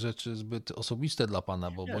jakieś rzeczy zbyt osobiste dla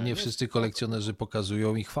pana, bo nie wszyscy kolekcjonerzy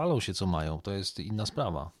pokazują i chwalą się, co mają. To jest inna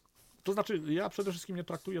sprawa. To znaczy, ja przede wszystkim nie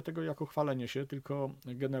traktuję tego jako chwalenie się, tylko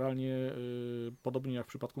generalnie, podobnie jak w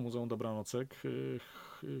przypadku Muzeum Dobranocek,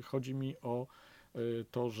 chodzi mi o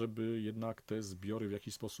to, żeby jednak te zbiory w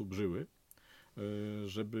jakiś sposób żyły,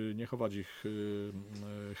 żeby nie chować ich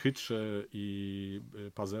chytrze i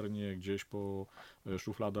pazernie gdzieś po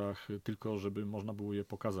szufladach, tylko żeby można było je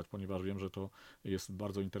pokazać, ponieważ wiem, że to jest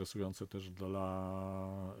bardzo interesujące też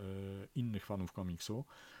dla innych fanów komiksu.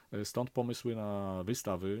 Stąd pomysły na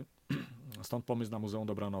wystawy, stąd pomysł na Muzeum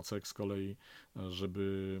Dobranocek z kolei,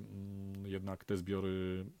 żeby jednak te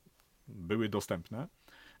zbiory były dostępne.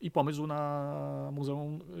 I pomysł na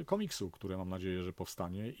Muzeum Komiksu, które mam nadzieję, że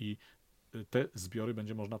powstanie i te zbiory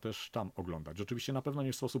będzie można też tam oglądać. Oczywiście na pewno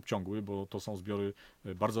nie w sposób ciągły, bo to są zbiory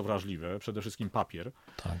bardzo wrażliwe, przede wszystkim papier,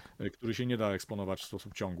 Tak. który się nie da eksponować w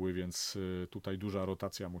sposób ciągły, więc tutaj duża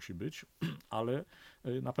rotacja musi być, ale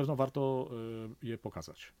na pewno warto je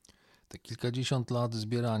pokazać. Te kilkadziesiąt lat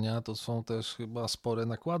zbierania to są też chyba spore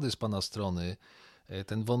nakłady z pana strony.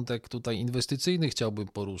 Ten wątek tutaj inwestycyjny chciałbym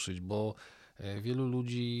poruszyć, bo wielu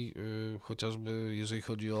ludzi, chociażby jeżeli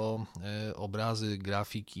chodzi o obrazy,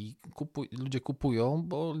 grafiki, ludzie kupują,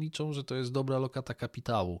 bo liczą, że to jest dobra lokata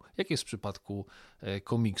kapitału. Jak jest w przypadku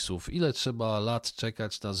komiksów? Ile trzeba lat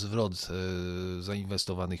czekać na zwrot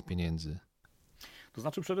zainwestowanych pieniędzy? To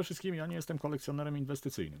znaczy przede wszystkim ja nie jestem kolekcjonerem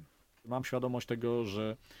inwestycyjnym. Mam świadomość tego,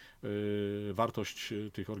 że wartość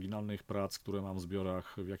tych oryginalnych prac, które mam w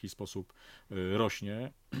zbiorach, w jakiś sposób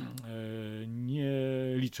rośnie. Nie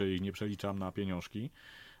liczę ich, nie przeliczam na pieniążki,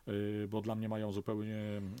 bo dla mnie mają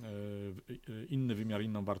zupełnie inny wymiar,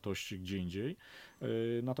 inną wartość gdzie indziej.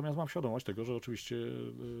 Natomiast mam świadomość tego, że oczywiście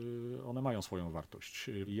one mają swoją wartość.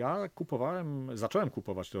 Ja zacząłem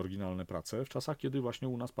kupować te oryginalne prace w czasach, kiedy właśnie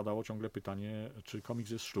u nas padało ciągle pytanie, czy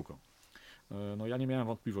komiks jest sztuką. No ja nie miałem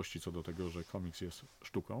wątpliwości co do tego, że komiks jest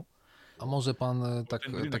sztuką. A może pan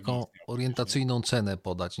taką orientacyjną cenę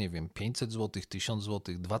podać, nie wiem, 500 zł, 1000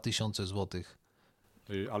 zł, 2000 zł?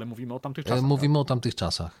 Ale mówimy o tamtych czasach. Mówimy o tamtych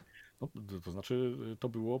czasach. No, to znaczy to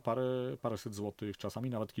było paręset złotych, czasami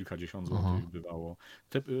nawet kilkadziesiąt złotych bywało.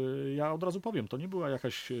 Ja od razu powiem, to nie była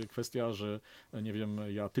jakaś kwestia, że nie wiem,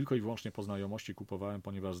 ja tylko i wyłącznie po znajomości kupowałem,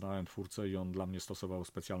 ponieważ znałem twórcę i on dla mnie stosował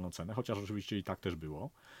specjalną cenę, chociaż oczywiście i tak też było.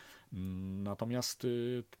 Natomiast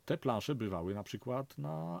te plansze bywały na przykład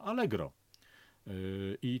na Allegro.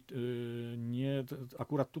 I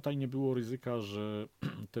akurat tutaj nie było ryzyka, że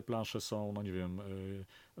te plansze są, no nie wiem,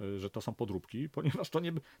 że to są podróbki, ponieważ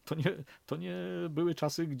to nie były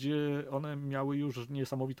czasy, gdzie one miały już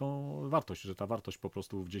niesamowitą wartość, że ta wartość po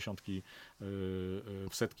prostu w dziesiątki,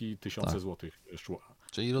 w setki, tysiące złotych szła.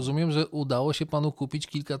 Czyli rozumiem, że udało się panu kupić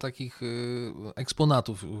kilka takich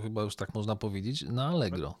eksponatów, chyba już tak można powiedzieć, na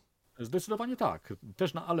Allegro. Zdecydowanie tak,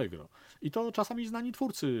 też na Allegro. I to czasami znani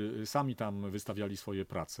twórcy sami tam wystawiali swoje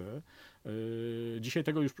prace. Dzisiaj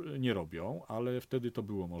tego już nie robią, ale wtedy to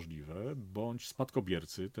było możliwe, bądź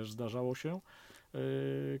spadkobiercy też zdarzało się.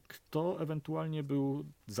 Kto ewentualnie był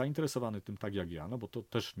zainteresowany tym tak jak ja, no bo to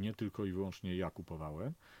też nie tylko i wyłącznie ja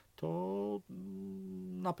kupowałem, to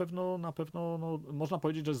na pewno no, można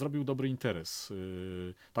powiedzieć, że zrobił dobry interes,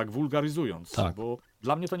 tak wulgaryzując, bo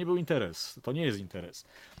dla mnie to nie był interes, to nie jest interes.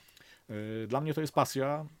 Dla mnie to jest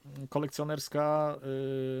pasja kolekcjonerska,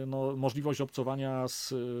 no, możliwość obcowania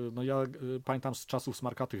no ja pamiętam z czasów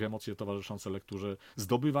smarkatych emocje towarzyszące lekturze,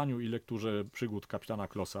 zdobywaniu i lekturze przygód kapitana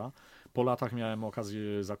Klossa. Po latach miałem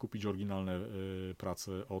okazję zakupić oryginalne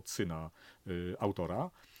prace od syna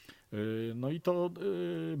autora. No i to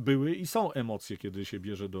były i są emocje, kiedy się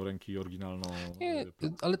bierze do ręki oryginalną. Nie,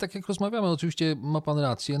 ale tak jak rozmawiamy, oczywiście ma pan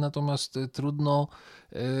rację, natomiast trudno,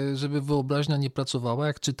 żeby wyobraźnia nie pracowała,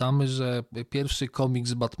 jak czytamy, że pierwszy komiks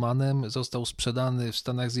z Batmanem został sprzedany w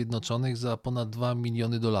Stanach Zjednoczonych za ponad $2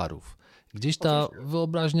 miliony. Gdzieś ta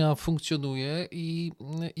wyobraźnia funkcjonuje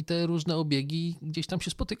i te różne obiegi gdzieś tam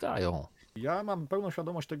się spotykają. Ja mam pełną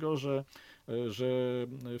świadomość tego, że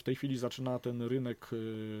w tej chwili zaczyna ten rynek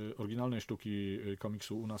oryginalnej sztuki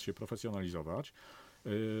komiksu u nas się profesjonalizować.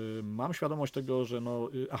 Mam świadomość tego, że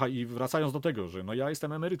i wracając do tego, że ja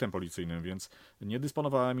jestem emerytem policyjnym, więc nie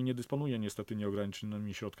dysponowałem i nie dysponuję niestety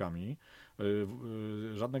nieograniczonymi środkami.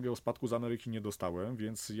 Żadnego spadku z Ameryki nie dostałem,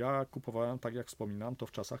 więc ja kupowałem, tak jak wspominam, to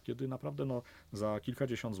w czasach, kiedy naprawdę za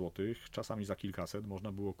kilkadziesiąt złotych, czasami za kilkaset,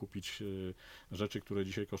 można było kupić rzeczy, które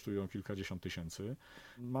dzisiaj kosztują kilkadziesiąt tysięcy.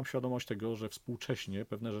 Mam świadomość tego, że współcześnie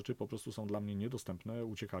pewne rzeczy po prostu są dla mnie niedostępne,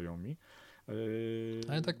 uciekają mi.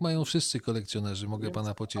 Ale tak mają wszyscy kolekcjonerzy, mogę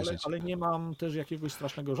pana pocieszyć. Ale nie mam też jakiegoś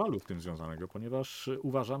strasznego żalu w tym związanego, ponieważ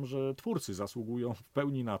uważam, że twórcy zasługują w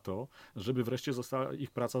pełni na to, żeby wreszcie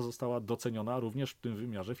ich praca została doceniona również w tym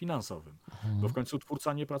wymiarze finansowym. Bo w końcu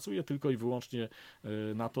twórca nie pracuje tylko i wyłącznie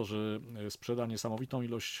na to, że sprzeda niesamowitą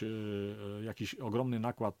ilość, jakiś ogromny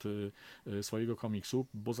nakład swojego komiksu,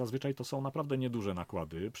 bo zazwyczaj to są naprawdę nieduże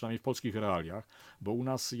nakłady, przynajmniej w polskich realiach, bo u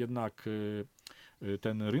nas jednak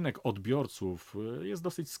ten rynek odbiorców jest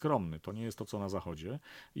dosyć skromny, to nie jest to, co na zachodzie.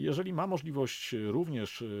 I jeżeli ma możliwość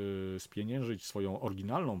również spieniężyć swoją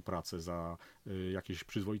oryginalną pracę za jakieś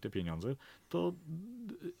przyzwoite pieniądze, to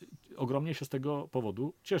ogromnie się z tego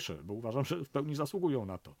powodu cieszę, bo uważam, że w pełni zasługują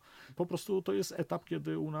na to. Po prostu to jest etap,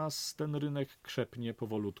 kiedy u nas ten rynek krzepnie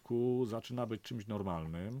powolutku, zaczyna być czymś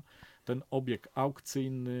normalnym. Ten obieg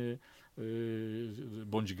aukcyjny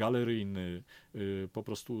bądź galeryjny po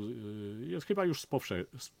prostu jest chyba już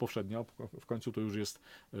spowszedniał. W końcu to już jest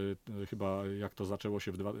chyba, jak to zaczęło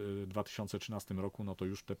się w 2013 roku, no to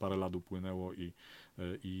już te parę lat upłynęło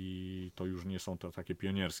i to już nie są to takie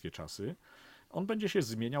pionierskie czasy. On będzie się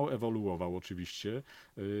zmieniał, ewoluował oczywiście.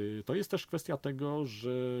 To jest też kwestia tego,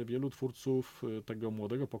 że wielu twórców tego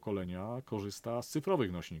młodego pokolenia korzysta z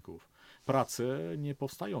cyfrowych nośników. Prace nie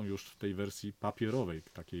powstają już w tej wersji papierowej,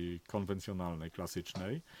 takiej konwencjonalnej,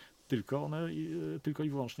 klasycznej, tylko one tylko i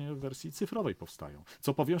wyłącznie w wersji cyfrowej powstają.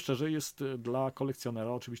 Co powiem szczerze, jest dla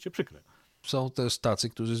kolekcjonera oczywiście przykre. Są też tacy,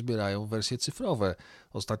 którzy zbierają wersje cyfrowe.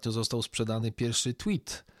 Ostatnio został sprzedany pierwszy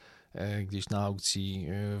tweet gdzieś na aukcji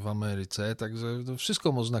w Ameryce, także to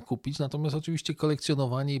wszystko można kupić, natomiast oczywiście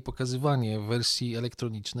kolekcjonowanie i pokazywanie wersji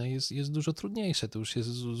elektronicznej jest dużo trudniejsze, to już jest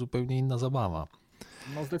zupełnie inna zabawa.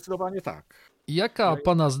 No zdecydowanie tak. Jaka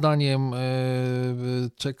pana zdaniem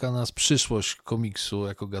czeka nas przyszłość komiksu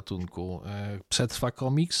jako gatunku? Przetrwa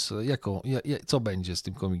komiks? Co będzie z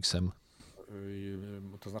tym komiksem?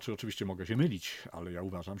 To znaczy oczywiście mogę się mylić, ale ja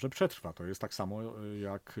uważam, że przetrwa. To jest tak samo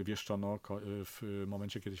jak wieszczono w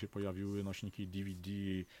momencie, kiedy się pojawiły nośniki DVD,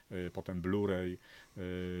 potem Blu-ray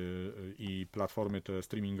i platformy te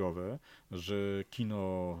streamingowe, że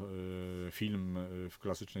kino, film w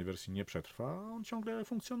klasycznej wersji nie przetrwa, on ciągle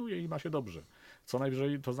funkcjonuje i ma się dobrze. Co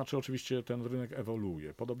najwyżej, to znaczy oczywiście ten rynek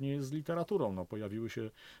ewoluuje. Podobnie jest z literaturą. No, pojawiły się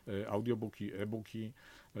audiobooki, e-booki,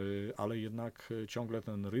 ale jednak ciągle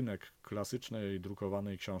ten rynek klasycznej,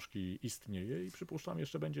 drukowanej książki istnieje i przypuszczam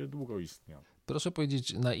jeszcze będzie długo istniał. Proszę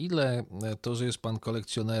powiedzieć, na ile to, że jest pan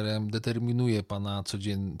kolekcjonerem, determinuje pana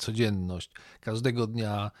codzienność? Każdego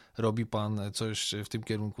dnia robi pan coś w tym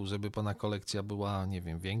kierunku, żeby pana kolekcja była, nie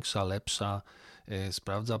wiem, większa, lepsza?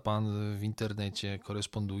 Sprawdza pan w internecie,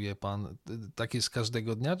 koresponduje pan? Tak jest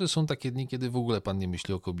każdego dnia, czy są takie dni, kiedy w ogóle pan nie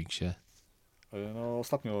myśli o komiksie? No,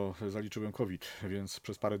 ostatnio zaliczyłem COVID, więc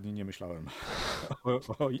przez parę dni nie myślałem.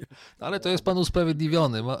 Ale to jest pan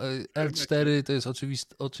usprawiedliwiony. L4 to jest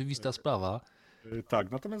oczywista sprawa.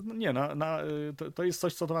 Tak, natomiast nie, to jest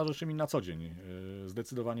coś, co towarzyszy mi na co dzień.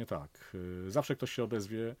 Zdecydowanie tak. Zawsze ktoś się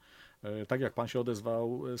odezwie, tak jak pan się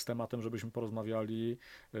odezwał z tematem, żebyśmy porozmawiali.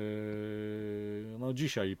 No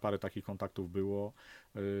dzisiaj parę takich kontaktów było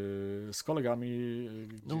z kolegami.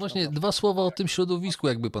 No właśnie, dwa słowa o tym środowisku,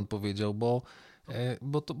 jakby pan powiedział,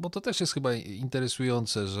 bo to też jest chyba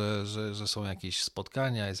interesujące, że są jakieś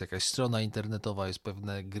spotkania, jest jakaś strona internetowa, jest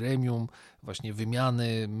pewne gremium właśnie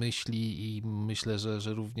wymiany myśli i myślę,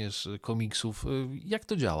 że również komiksów. Jak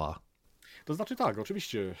to działa? To znaczy tak,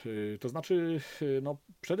 oczywiście. To znaczy, no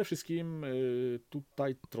przede wszystkim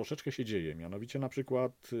tutaj troszeczkę się dzieje. Mianowicie na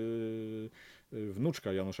przykład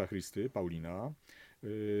wnuczka Janusza Christy, Paulina,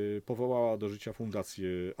 powołała do życia fundację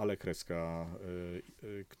Ale Kreska,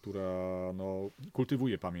 która no,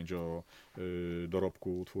 kultywuje pamięć o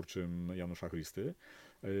dorobku twórczym Janusza Christy.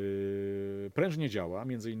 Prężnie działa,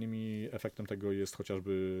 między innymi efektem tego jest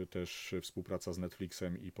chociażby też współpraca z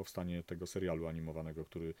Netflixem i powstanie tego serialu animowanego,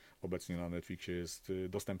 który obecnie na Netflixie jest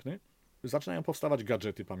dostępny. Zaczynają powstawać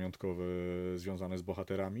gadżety pamiątkowe związane z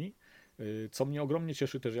bohaterami, co mnie ogromnie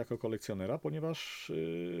cieszy też jako kolekcjonera, ponieważ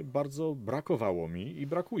bardzo brakowało mi i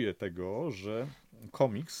brakuje tego, że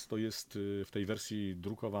komiks to jest w tej wersji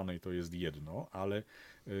drukowanej to jest jedno, ale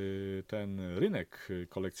ten rynek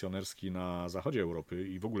kolekcjonerski na zachodzie Europy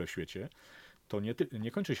i w ogóle w świecie to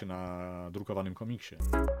nie kończy się na drukowanym komiksie.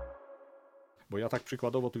 Bo ja tak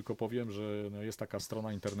przykładowo tylko powiem, że no jest taka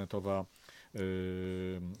strona internetowa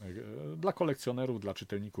dla kolekcjonerów, dla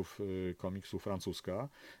czytelników komiksu francuska,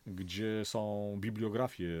 gdzie są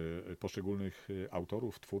bibliografie poszczególnych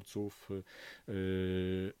autorów, twórców,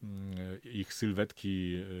 ich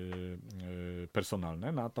sylwetki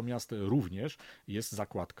personalne, natomiast również jest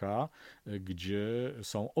zakładka, gdzie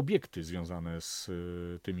są obiekty związane z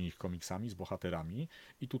tymi ich komiksami, z bohaterami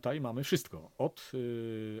i tutaj mamy wszystko,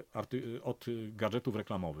 od gadżetów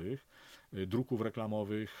reklamowych, druków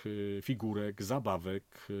reklamowych, figurek,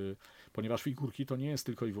 zabawek, ponieważ figurki to nie jest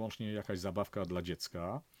tylko i wyłącznie jakaś zabawka dla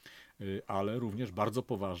dziecka, ale również bardzo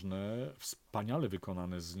poważne, wspaniale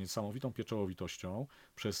wykonane z niesamowitą pieczołowitością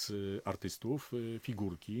przez artystów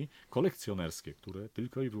figurki kolekcjonerskie, które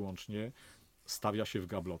tylko i wyłącznie stawia się w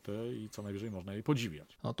gablotę i co najwyżej można je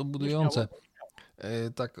podziwiać. No to budujące.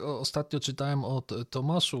 Tak, ostatnio czytałem o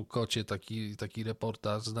Tomaszu Kocie taki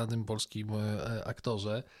reportaż, znanym polskim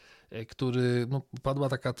aktorze, który, no, padła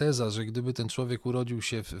taka teza, że gdyby ten człowiek urodził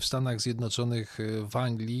się w Stanach Zjednoczonych, w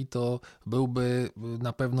Anglii, to byłby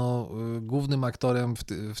na pewno głównym aktorem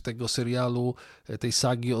w tego serialu, tej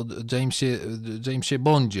sagi o Jamesie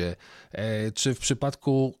Bondzie. Czy w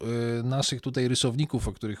przypadku naszych tutaj rysowników,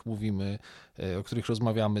 o których mówimy, o których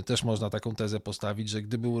rozmawiamy, też można taką tezę postawić, że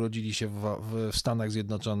gdyby urodzili się w Stanach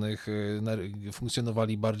Zjednoczonych,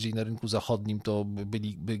 funkcjonowali bardziej na rynku zachodnim, to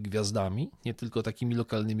byliby gwiazdami, nie tylko takimi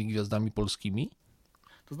lokalnymi gwiazdami polskimi?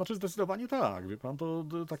 To znaczy zdecydowanie tak, wie pan, to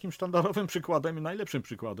takim sztandarowym przykładem i najlepszym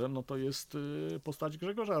przykładem, no to jest postać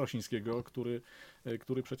Grzegorza Rosińskiego,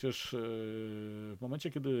 który przecież w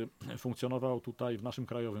momencie, kiedy funkcjonował tutaj w naszym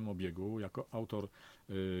krajowym obiegu jako autor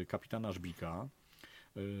Kapitana Żbika,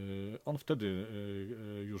 on wtedy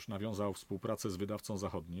już nawiązał współpracę z wydawcą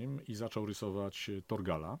zachodnim i zaczął rysować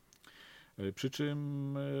Torgala. Przy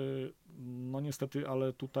czym, no niestety,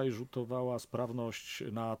 ale tutaj rzutowała sprawność,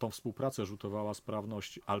 na tą współpracę rzutowała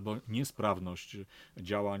sprawność albo niesprawność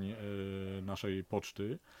działań naszej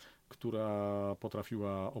poczty, która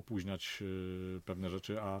potrafiła opóźniać pewne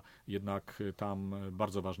rzeczy, a jednak tam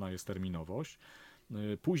bardzo ważna jest terminowość.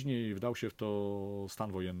 Później wdał się w to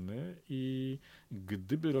stan wojenny i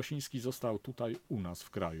gdyby Rosiński został tutaj u nas w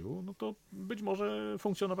kraju, no to być może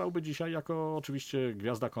funkcjonowałby dzisiaj jako oczywiście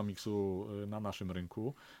gwiazda komiksu na naszym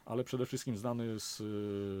rynku, ale przede wszystkim znany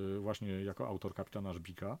właśnie jako autor Kapitana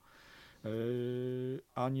Żbika,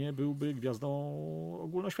 a nie byłby gwiazdą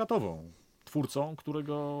ogólnoświatową. Twórcą,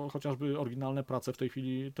 którego chociażby oryginalne prace w tej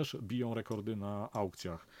chwili też biją rekordy na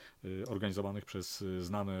aukcjach organizowanych przez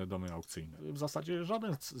znane domy aukcyjne. W zasadzie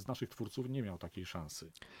żaden z naszych twórców nie miał takiej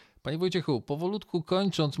szansy. Panie Wojciechu, powolutku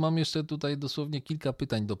kończąc, mam jeszcze tutaj dosłownie kilka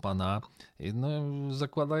pytań do pana. No,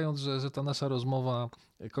 zakładając, że ta nasza rozmowa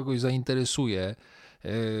kogoś zainteresuje,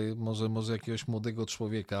 może jakiegoś młodego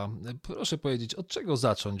człowieka, proszę powiedzieć, od czego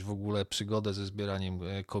zacząć w ogóle przygodę ze zbieraniem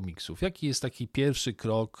komiksów? Jaki jest taki pierwszy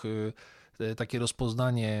krok, takie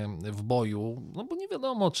rozpoznanie w boju, no bo nie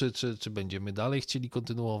wiadomo, czy będziemy dalej chcieli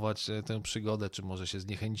kontynuować tę przygodę, czy może się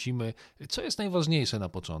zniechęcimy. Co jest najważniejsze na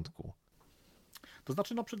początku? To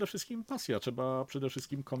znaczy, no przede wszystkim pasja. Trzeba przede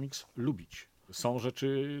wszystkim komiks lubić. Są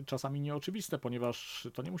rzeczy czasami nieoczywiste, ponieważ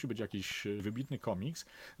to nie musi być jakiś wybitny komiks.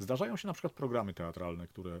 Zdarzają się na przykład programy teatralne,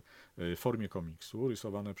 które w formie komiksu,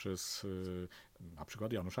 rysowane przez na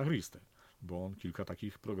przykład Janusza Christę, bo on kilka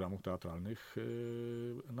takich programów teatralnych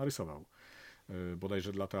narysował.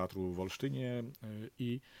 Bodajże dla Teatru w Olsztynie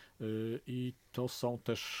i to są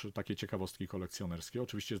też takie ciekawostki kolekcjonerskie.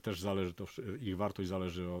 Oczywiście też ich wartość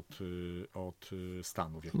zależy od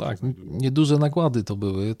stanu. Tak, nieduże nakłady to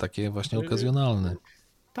były, takie właśnie okazjonalne.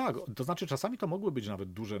 Tak, to znaczy czasami to mogły być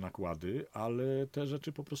nawet duże nakłady, ale te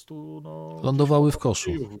rzeczy po prostu... No, lądowały w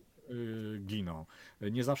koszu. giną.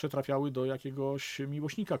 Nie zawsze trafiały do jakiegoś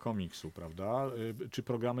miłośnika komiksu, prawda? Czy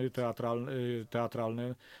programy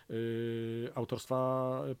teatralne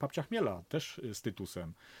autorstwa Papcia Chmiela, też z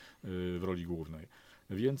Tytusem w roli głównej.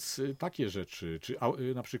 Więc takie rzeczy, czy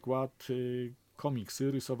na przykład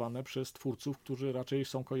komiksy rysowane przez twórców, którzy raczej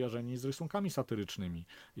są kojarzeni z rysunkami satyrycznymi,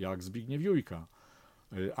 jak Zbigniew Jujka.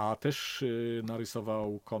 A też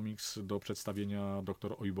narysował komiks do przedstawienia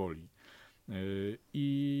Dr. Ojboli.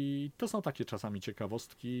 I to są takie czasami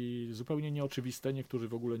ciekawostki zupełnie nieoczywiste. Niektórzy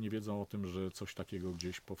w ogóle nie wiedzą o tym, że coś takiego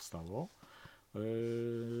gdzieś powstało.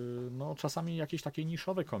 No, czasami jakieś takie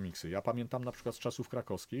niszowe komiksy. Ja pamiętam na przykład z czasów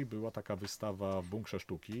krakowskich była taka wystawa w Bunkrze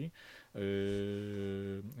Sztuki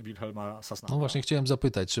Wilhelma Sasnauga. No właśnie chciałem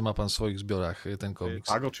zapytać, czy ma pan w swoich zbiorach ten komiks?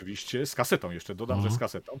 Tak, oczywiście, z kasetą jeszcze. Dodam, że z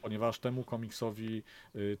kasetą, ponieważ temu komiksowi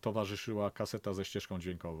towarzyszyła kaseta ze ścieżką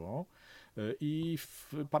dźwiękową. I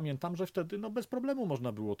pamiętam, że wtedy bez problemu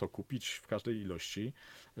można było to kupić w każdej ilości.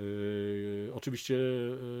 Oczywiście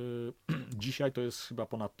dzisiaj to jest chyba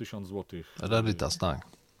ponad 1000 zł. Rarytas, tak.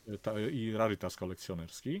 I rarytas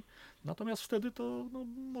kolekcjonerski. Natomiast wtedy to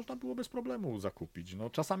można było bez problemu zakupić.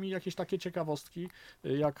 Czasami jakieś takie ciekawostki,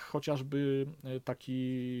 jak chociażby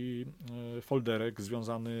taki folderek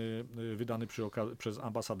związany, wydany przez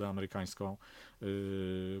ambasadę amerykańską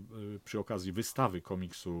przy okazji wystawy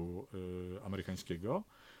komiksu amerykańskiego,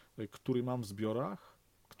 który mam w zbiorach,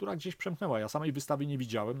 która gdzieś przemknęła. Ja samej wystawy nie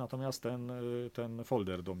widziałem, natomiast ten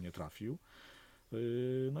folder do mnie trafił.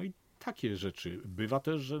 No i takie rzeczy. Bywa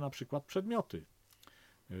też, że na przykład przedmioty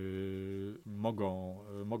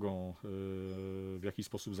mogą w jakiś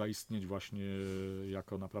sposób zaistnieć właśnie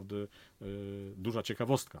jako naprawdę duża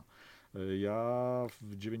ciekawostka. Ja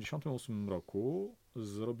w 1998 roku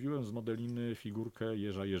zrobiłem z modeliny figurkę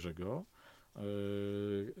Jerza Jerzego,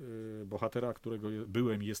 bohatera, którego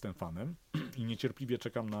byłem i jestem fanem i niecierpliwie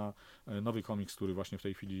czekam na nowy komiks, który właśnie w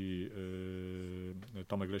tej chwili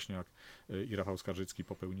Tomek Leśniak i Rafał Skarżycki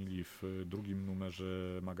popełnili w drugim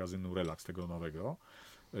numerze magazynu Relax, tego nowego,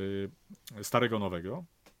 starego nowego.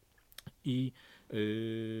 I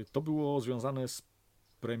to było związane z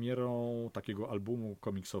premierą takiego albumu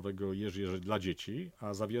komiksowego Jerzy dla dzieci,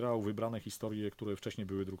 a zawierał wybrane historie, które wcześniej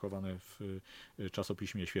były drukowane w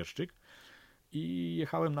czasopiśmie Świerszczyk. I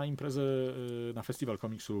jechałem na imprezę, na festiwal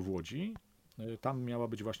komiksu w Łodzi. Tam miała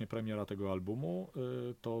być właśnie premiera tego albumu.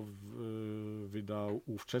 To wydał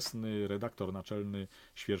ówczesny redaktor naczelny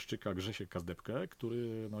Świerszczyka Grzesiek Kazdebkę,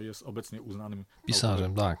 który jest obecnie uznanym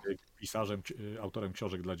pisarzem, autorem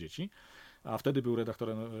książek dla dzieci. A wtedy był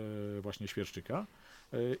redaktorem właśnie Świerszczyka.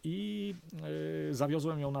 I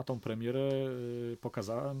zawiozłem ją na tą premierę,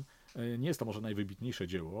 pokazałem. Nie jest to może najwybitniejsze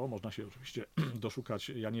dzieło, można się oczywiście doszukać,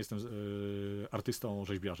 ja nie jestem artystą,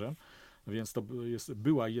 rzeźbiarzem, więc to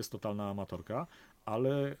była i jest totalna amatorka,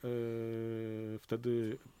 ale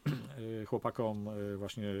wtedy chłopakom,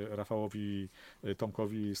 właśnie Rafałowi,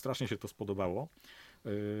 Tomkowi strasznie się to spodobało.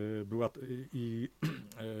 Była i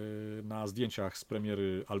na zdjęciach z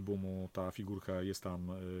premiery albumu ta figurka jest tam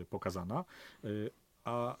pokazana.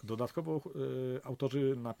 A dodatkowo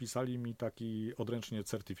autorzy napisali mi taki odręcznie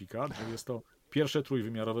certyfikat, że jest to pierwsze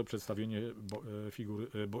trójwymiarowe przedstawienie figur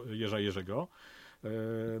Jerza Jerzego.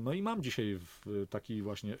 No i mam dzisiaj taki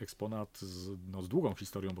właśnie eksponat z długą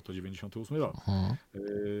historią, bo to 98 rok,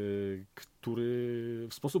 który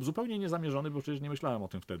w sposób zupełnie niezamierzony, bo przecież nie myślałem o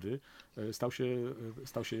tym wtedy,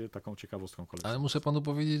 stał się taką ciekawostką kolekcji. Ale muszę panu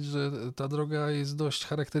powiedzieć, że ta droga jest dość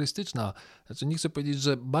charakterystyczna. Znaczy nie chcę powiedzieć,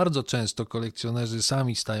 że bardzo często kolekcjonerzy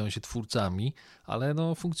sami stają się twórcami, ale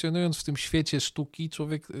funkcjonując w tym świecie sztuki,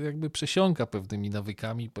 człowiek jakby przesiąka pewnymi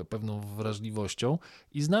nawykami, pewną wrażliwością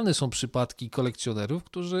i znane są przypadki kolekcjonerów,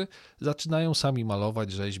 którzy zaczynają sami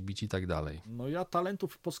malować, rzeźbić i tak dalej. Ja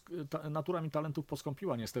natura mi talentów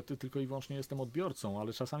poskąpiła niestety, tylko i wyłącznie jestem odbiorcą,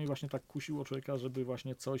 ale czasami właśnie tak kusiło człowieka, żeby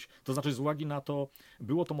właśnie coś, to znaczy z uwagi na to,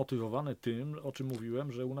 było to motywowane tym, o czym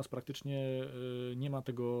mówiłem, że u nas praktycznie nie ma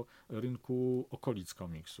tego rynku okolic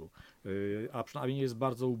komiksu, a przynajmniej jest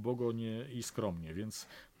bardzo ubogo i skromnie, więc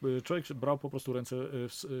człowiek brał po prostu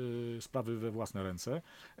sprawy we własne ręce.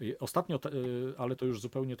 Ostatnio, ale to już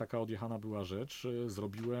zupełnie taka odjechana była rzecz,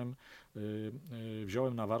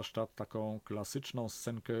 wziąłem na warsztat taką klasyczną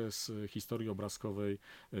scenkę z historii obrazkowej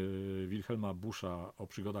Wilhelma Buscha o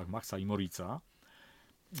przygodach Maxa i Moritza.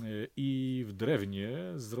 I w drewnie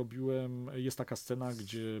jest taka scena,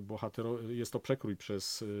 gdzie jest to przekrój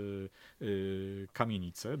przez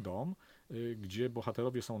kamienicę, dom, gdzie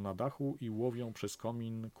bohaterowie są na dachu i łowią przez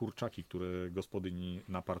komin kurczaki, które gospodyni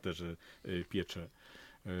na parterze piecze.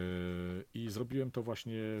 I zrobiłem to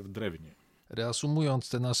właśnie w drewnie. Reasumując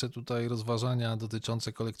te nasze tutaj rozważania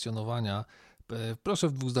dotyczące kolekcjonowania, Proszę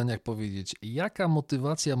w 2 zdaniach powiedzieć, jaka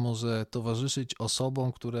motywacja może towarzyszyć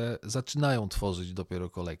osobom, które zaczynają tworzyć dopiero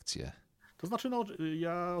kolekcję? To znaczy, no,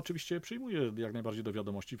 ja oczywiście przyjmuję jak najbardziej do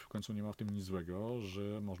wiadomości, w końcu nie ma w tym nic złego,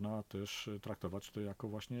 że można też traktować to jako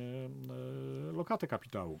właśnie lokatę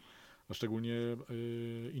kapitału, a szczególnie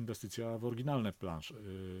inwestycja w oryginalne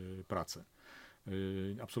prace.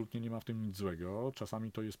 Absolutnie nie ma w tym nic złego.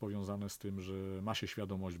 Czasami to jest powiązane z tym, że ma się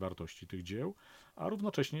świadomość wartości tych dzieł, a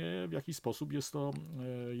równocześnie w jakiś sposób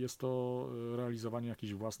jest to realizowanie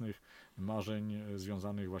jakichś własnych marzeń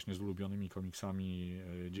związanych właśnie z ulubionymi komiksami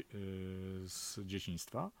z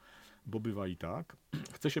dzieciństwa, bo bywa i tak.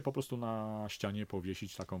 Chce się po prostu na ścianie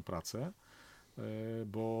powiesić taką pracę,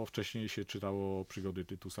 bo wcześniej się czytało przygody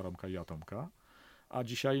Tytusa, Romka i Atomka, a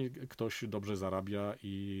dzisiaj ktoś dobrze zarabia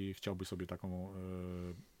i chciałby sobie taką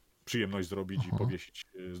przyjemność zrobić i powiesić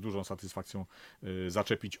z dużą satysfakcją,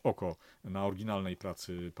 zaczepić oko na oryginalnej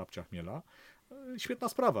pracy Papcia Chmiela. Świetna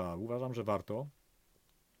sprawa, uważam, że warto.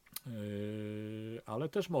 Ale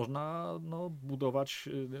też można budować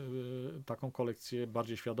taką kolekcję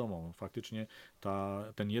bardziej świadomą. Faktycznie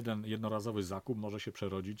ten jednorazowy zakup może się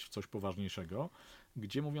przerodzić w coś poważniejszego,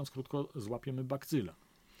 gdzie, mówiąc krótko, złapiemy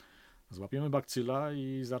bakcyla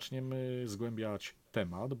i zaczniemy zgłębiać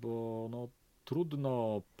temat, bo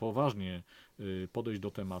trudno poważnie podejść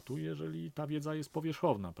do tematu, jeżeli ta wiedza jest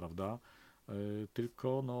powierzchowna, prawda?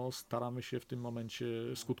 Tylko staramy się w tym momencie,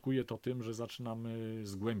 skutkuje to tym, że zaczynamy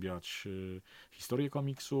zgłębiać historię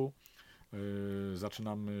komiksu,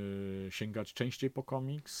 zaczynamy sięgać częściej po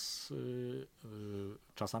komiks,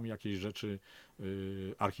 czasami jakieś rzeczy,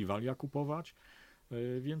 archiwalia kupować.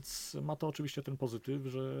 Więc ma to oczywiście ten pozytyw,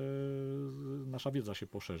 że nasza wiedza się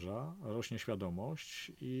poszerza, rośnie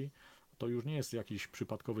świadomość i to już nie jest jakiś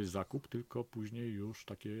przypadkowy zakup, tylko później już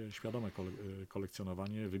takie świadome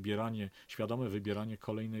kolekcjonowanie, świadome wybieranie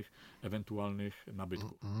kolejnych ewentualnych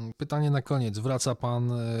nabytków. Pytanie na koniec. Wraca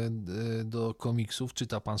pan do komiksów?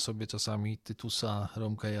 Czyta pan sobie czasami Tytusa,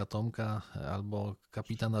 Romka i Atomka albo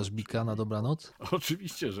Kapitana Żbika na dobranoc?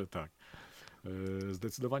 Oczywiście, że tak.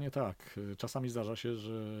 Zdecydowanie tak. Czasami zdarza się,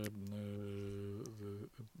 że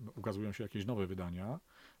ukazują się jakieś nowe wydania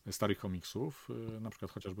starych komiksów, na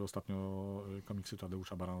przykład chociażby ostatnio komiksy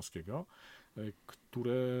Tadeusza Baranowskiego,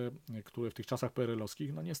 które w tych czasach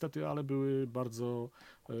PRL-owskich, niestety, ale były bardzo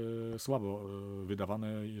słabo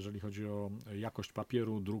wydawane, jeżeli chodzi o jakość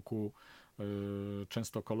papieru, druku,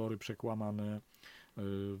 często kolory przekłamane.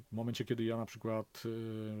 W momencie, kiedy ja na przykład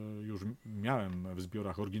już miałem w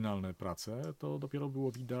zbiorach oryginalne prace, to dopiero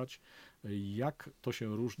było widać, jak to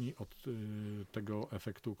się różni od tego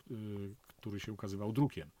efektu, który się ukazywał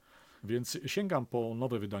drukiem. Więc sięgam po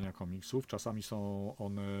nowe wydania komiksów. Czasami są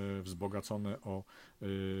one wzbogacone o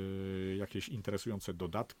jakieś interesujące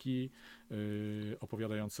dodatki,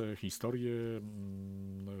 opowiadające historie,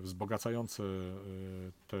 wzbogacające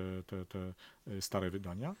te stare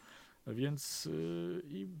wydania. Więc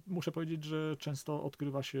i muszę powiedzieć, że często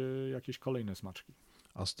odkrywa się jakieś kolejne smaczki.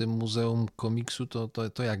 A z tym Muzeum Komiksu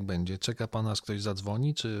to jak będzie? Czeka pan, aż ktoś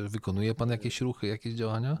zadzwoni, czy wykonuje pan jakieś ruchy, jakieś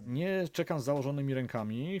działania? Nie czekam z założonymi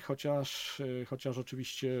rękami, chociaż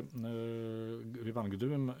oczywiście, wie pan,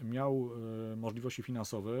 gdybym miał możliwości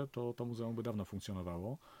finansowe, to muzeum by dawno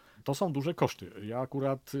funkcjonowało. To są duże koszty. Ja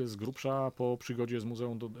akurat z grubsza po przygodzie z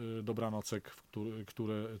Muzeum Dobranocek,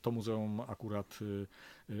 które to muzeum akurat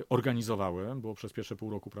organizowałem, bo przez pierwsze pół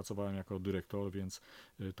roku pracowałem jako dyrektor, więc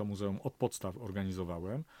to muzeum od podstaw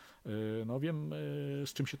organizowałem. Wiem,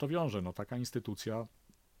 z czym się to wiąże. Taka instytucja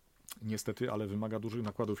niestety, ale wymaga dużych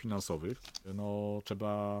nakładów finansowych.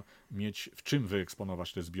 Trzeba mieć w czym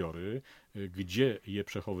wyeksponować te zbiory, gdzie je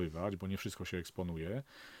przechowywać, bo nie wszystko się eksponuje,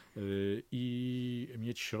 i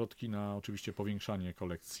mieć środki na oczywiście powiększanie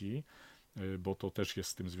kolekcji, bo to też jest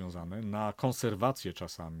z tym związane, na konserwację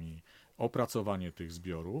czasami, opracowanie tych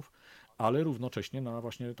zbiorów, ale równocześnie na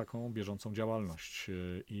właśnie taką bieżącą działalność.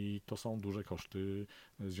 I to są duże koszty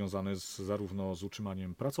związane zarówno z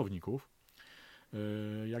utrzymaniem pracowników,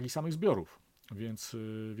 jak i samych zbiorów.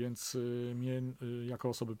 Więc mnie jako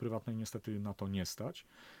osoby prywatnej niestety na to nie stać.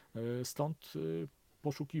 Stąd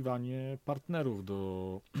poszukiwanie partnerów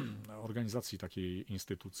do organizacji takiej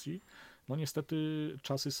instytucji. Niestety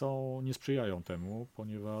czasy nie sprzyjają temu,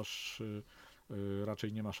 ponieważ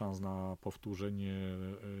raczej nie ma szans na powtórzenie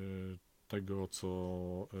tego,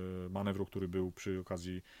 manewru, który był przy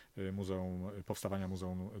okazji powstawania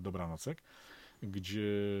Muzeum Dobranocek,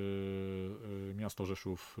 gdzie miasto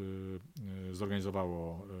Rzeszów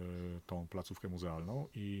zorganizowało tą placówkę muzealną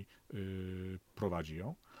i prowadzi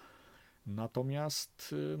ją.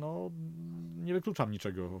 Natomiast nie wykluczam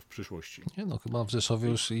niczego w przyszłości. Nie no, chyba w Rzeszowie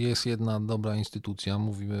już jest jedna dobra instytucja,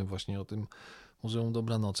 mówimy właśnie o tym Muzeum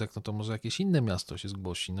Dobranocek, no to może jakieś inne miasto się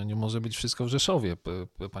zgłosi, no nie może być wszystko w Rzeszowie,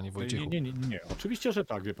 panie Wojciechu. Nie, oczywiście, że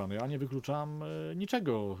tak, wie pan, ja nie wykluczam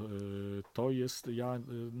niczego. To jest,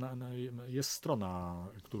 jest strona,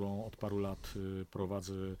 którą od paru lat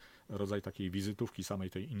prowadzę, rodzaj takiej wizytówki samej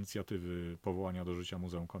tej inicjatywy powołania do życia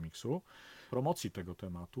Muzeum Komiksu. Promocji tego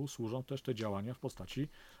tematu służą też te działania w postaci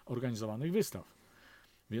organizowanych wystaw.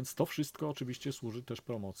 Więc to wszystko oczywiście służy też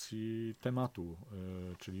promocji tematu,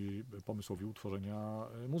 czyli pomysłowi utworzenia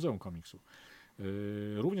Muzeum Komiksu.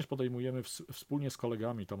 Również podejmujemy wspólnie z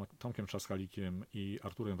kolegami Tomkiem Trzaskalikiem i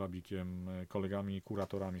Arturem Wabikiem, kolegami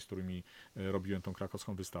kuratorami, z którymi robiłem tą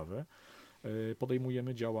krakowską wystawę,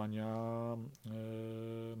 podejmujemy działania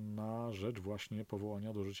na rzecz właśnie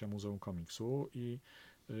powołania do życia Muzeum Komiksu i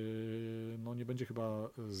nie będzie chyba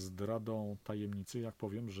zdradą tajemnicy, jak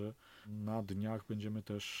powiem, że na dniach będziemy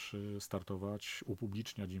też startować,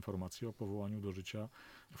 upubliczniać informacje o powołaniu do życia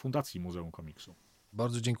Fundacji Muzeum Komiksu.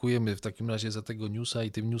 Bardzo dziękujemy w takim razie za tego newsa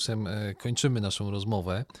i tym newsem kończymy naszą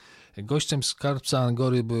rozmowę. Gościem Skarbca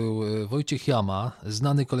Angory był Wojciech Jama,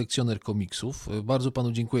 znany kolekcjoner komiksów. Bardzo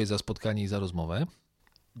panu dziękuję za spotkanie i za rozmowę.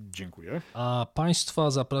 Dziękuję. A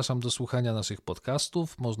Państwa zapraszam do słuchania naszych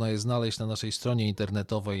podcastów. Można je znaleźć na naszej stronie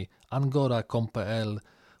internetowej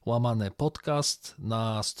angora.com.pl/podcast,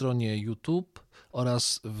 na stronie YouTube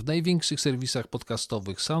oraz w największych serwisach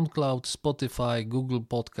podcastowych SoundCloud, Spotify, Google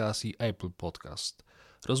Podcast i Apple Podcast.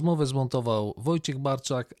 Rozmowę zmontował Wojciech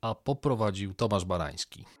Barczak, a poprowadził Tomasz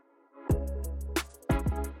Barański.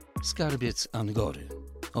 Skarbiec Angory.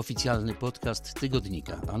 Oficjalny podcast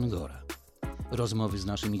tygodnika Angora. Rozmowy z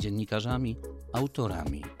naszymi dziennikarzami,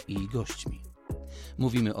 autorami i gośćmi.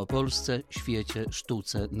 Mówimy o Polsce, świecie,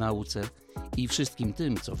 sztuce, nauce i wszystkim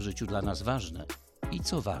tym, co w życiu dla nas ważne i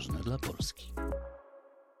co ważne dla Polski.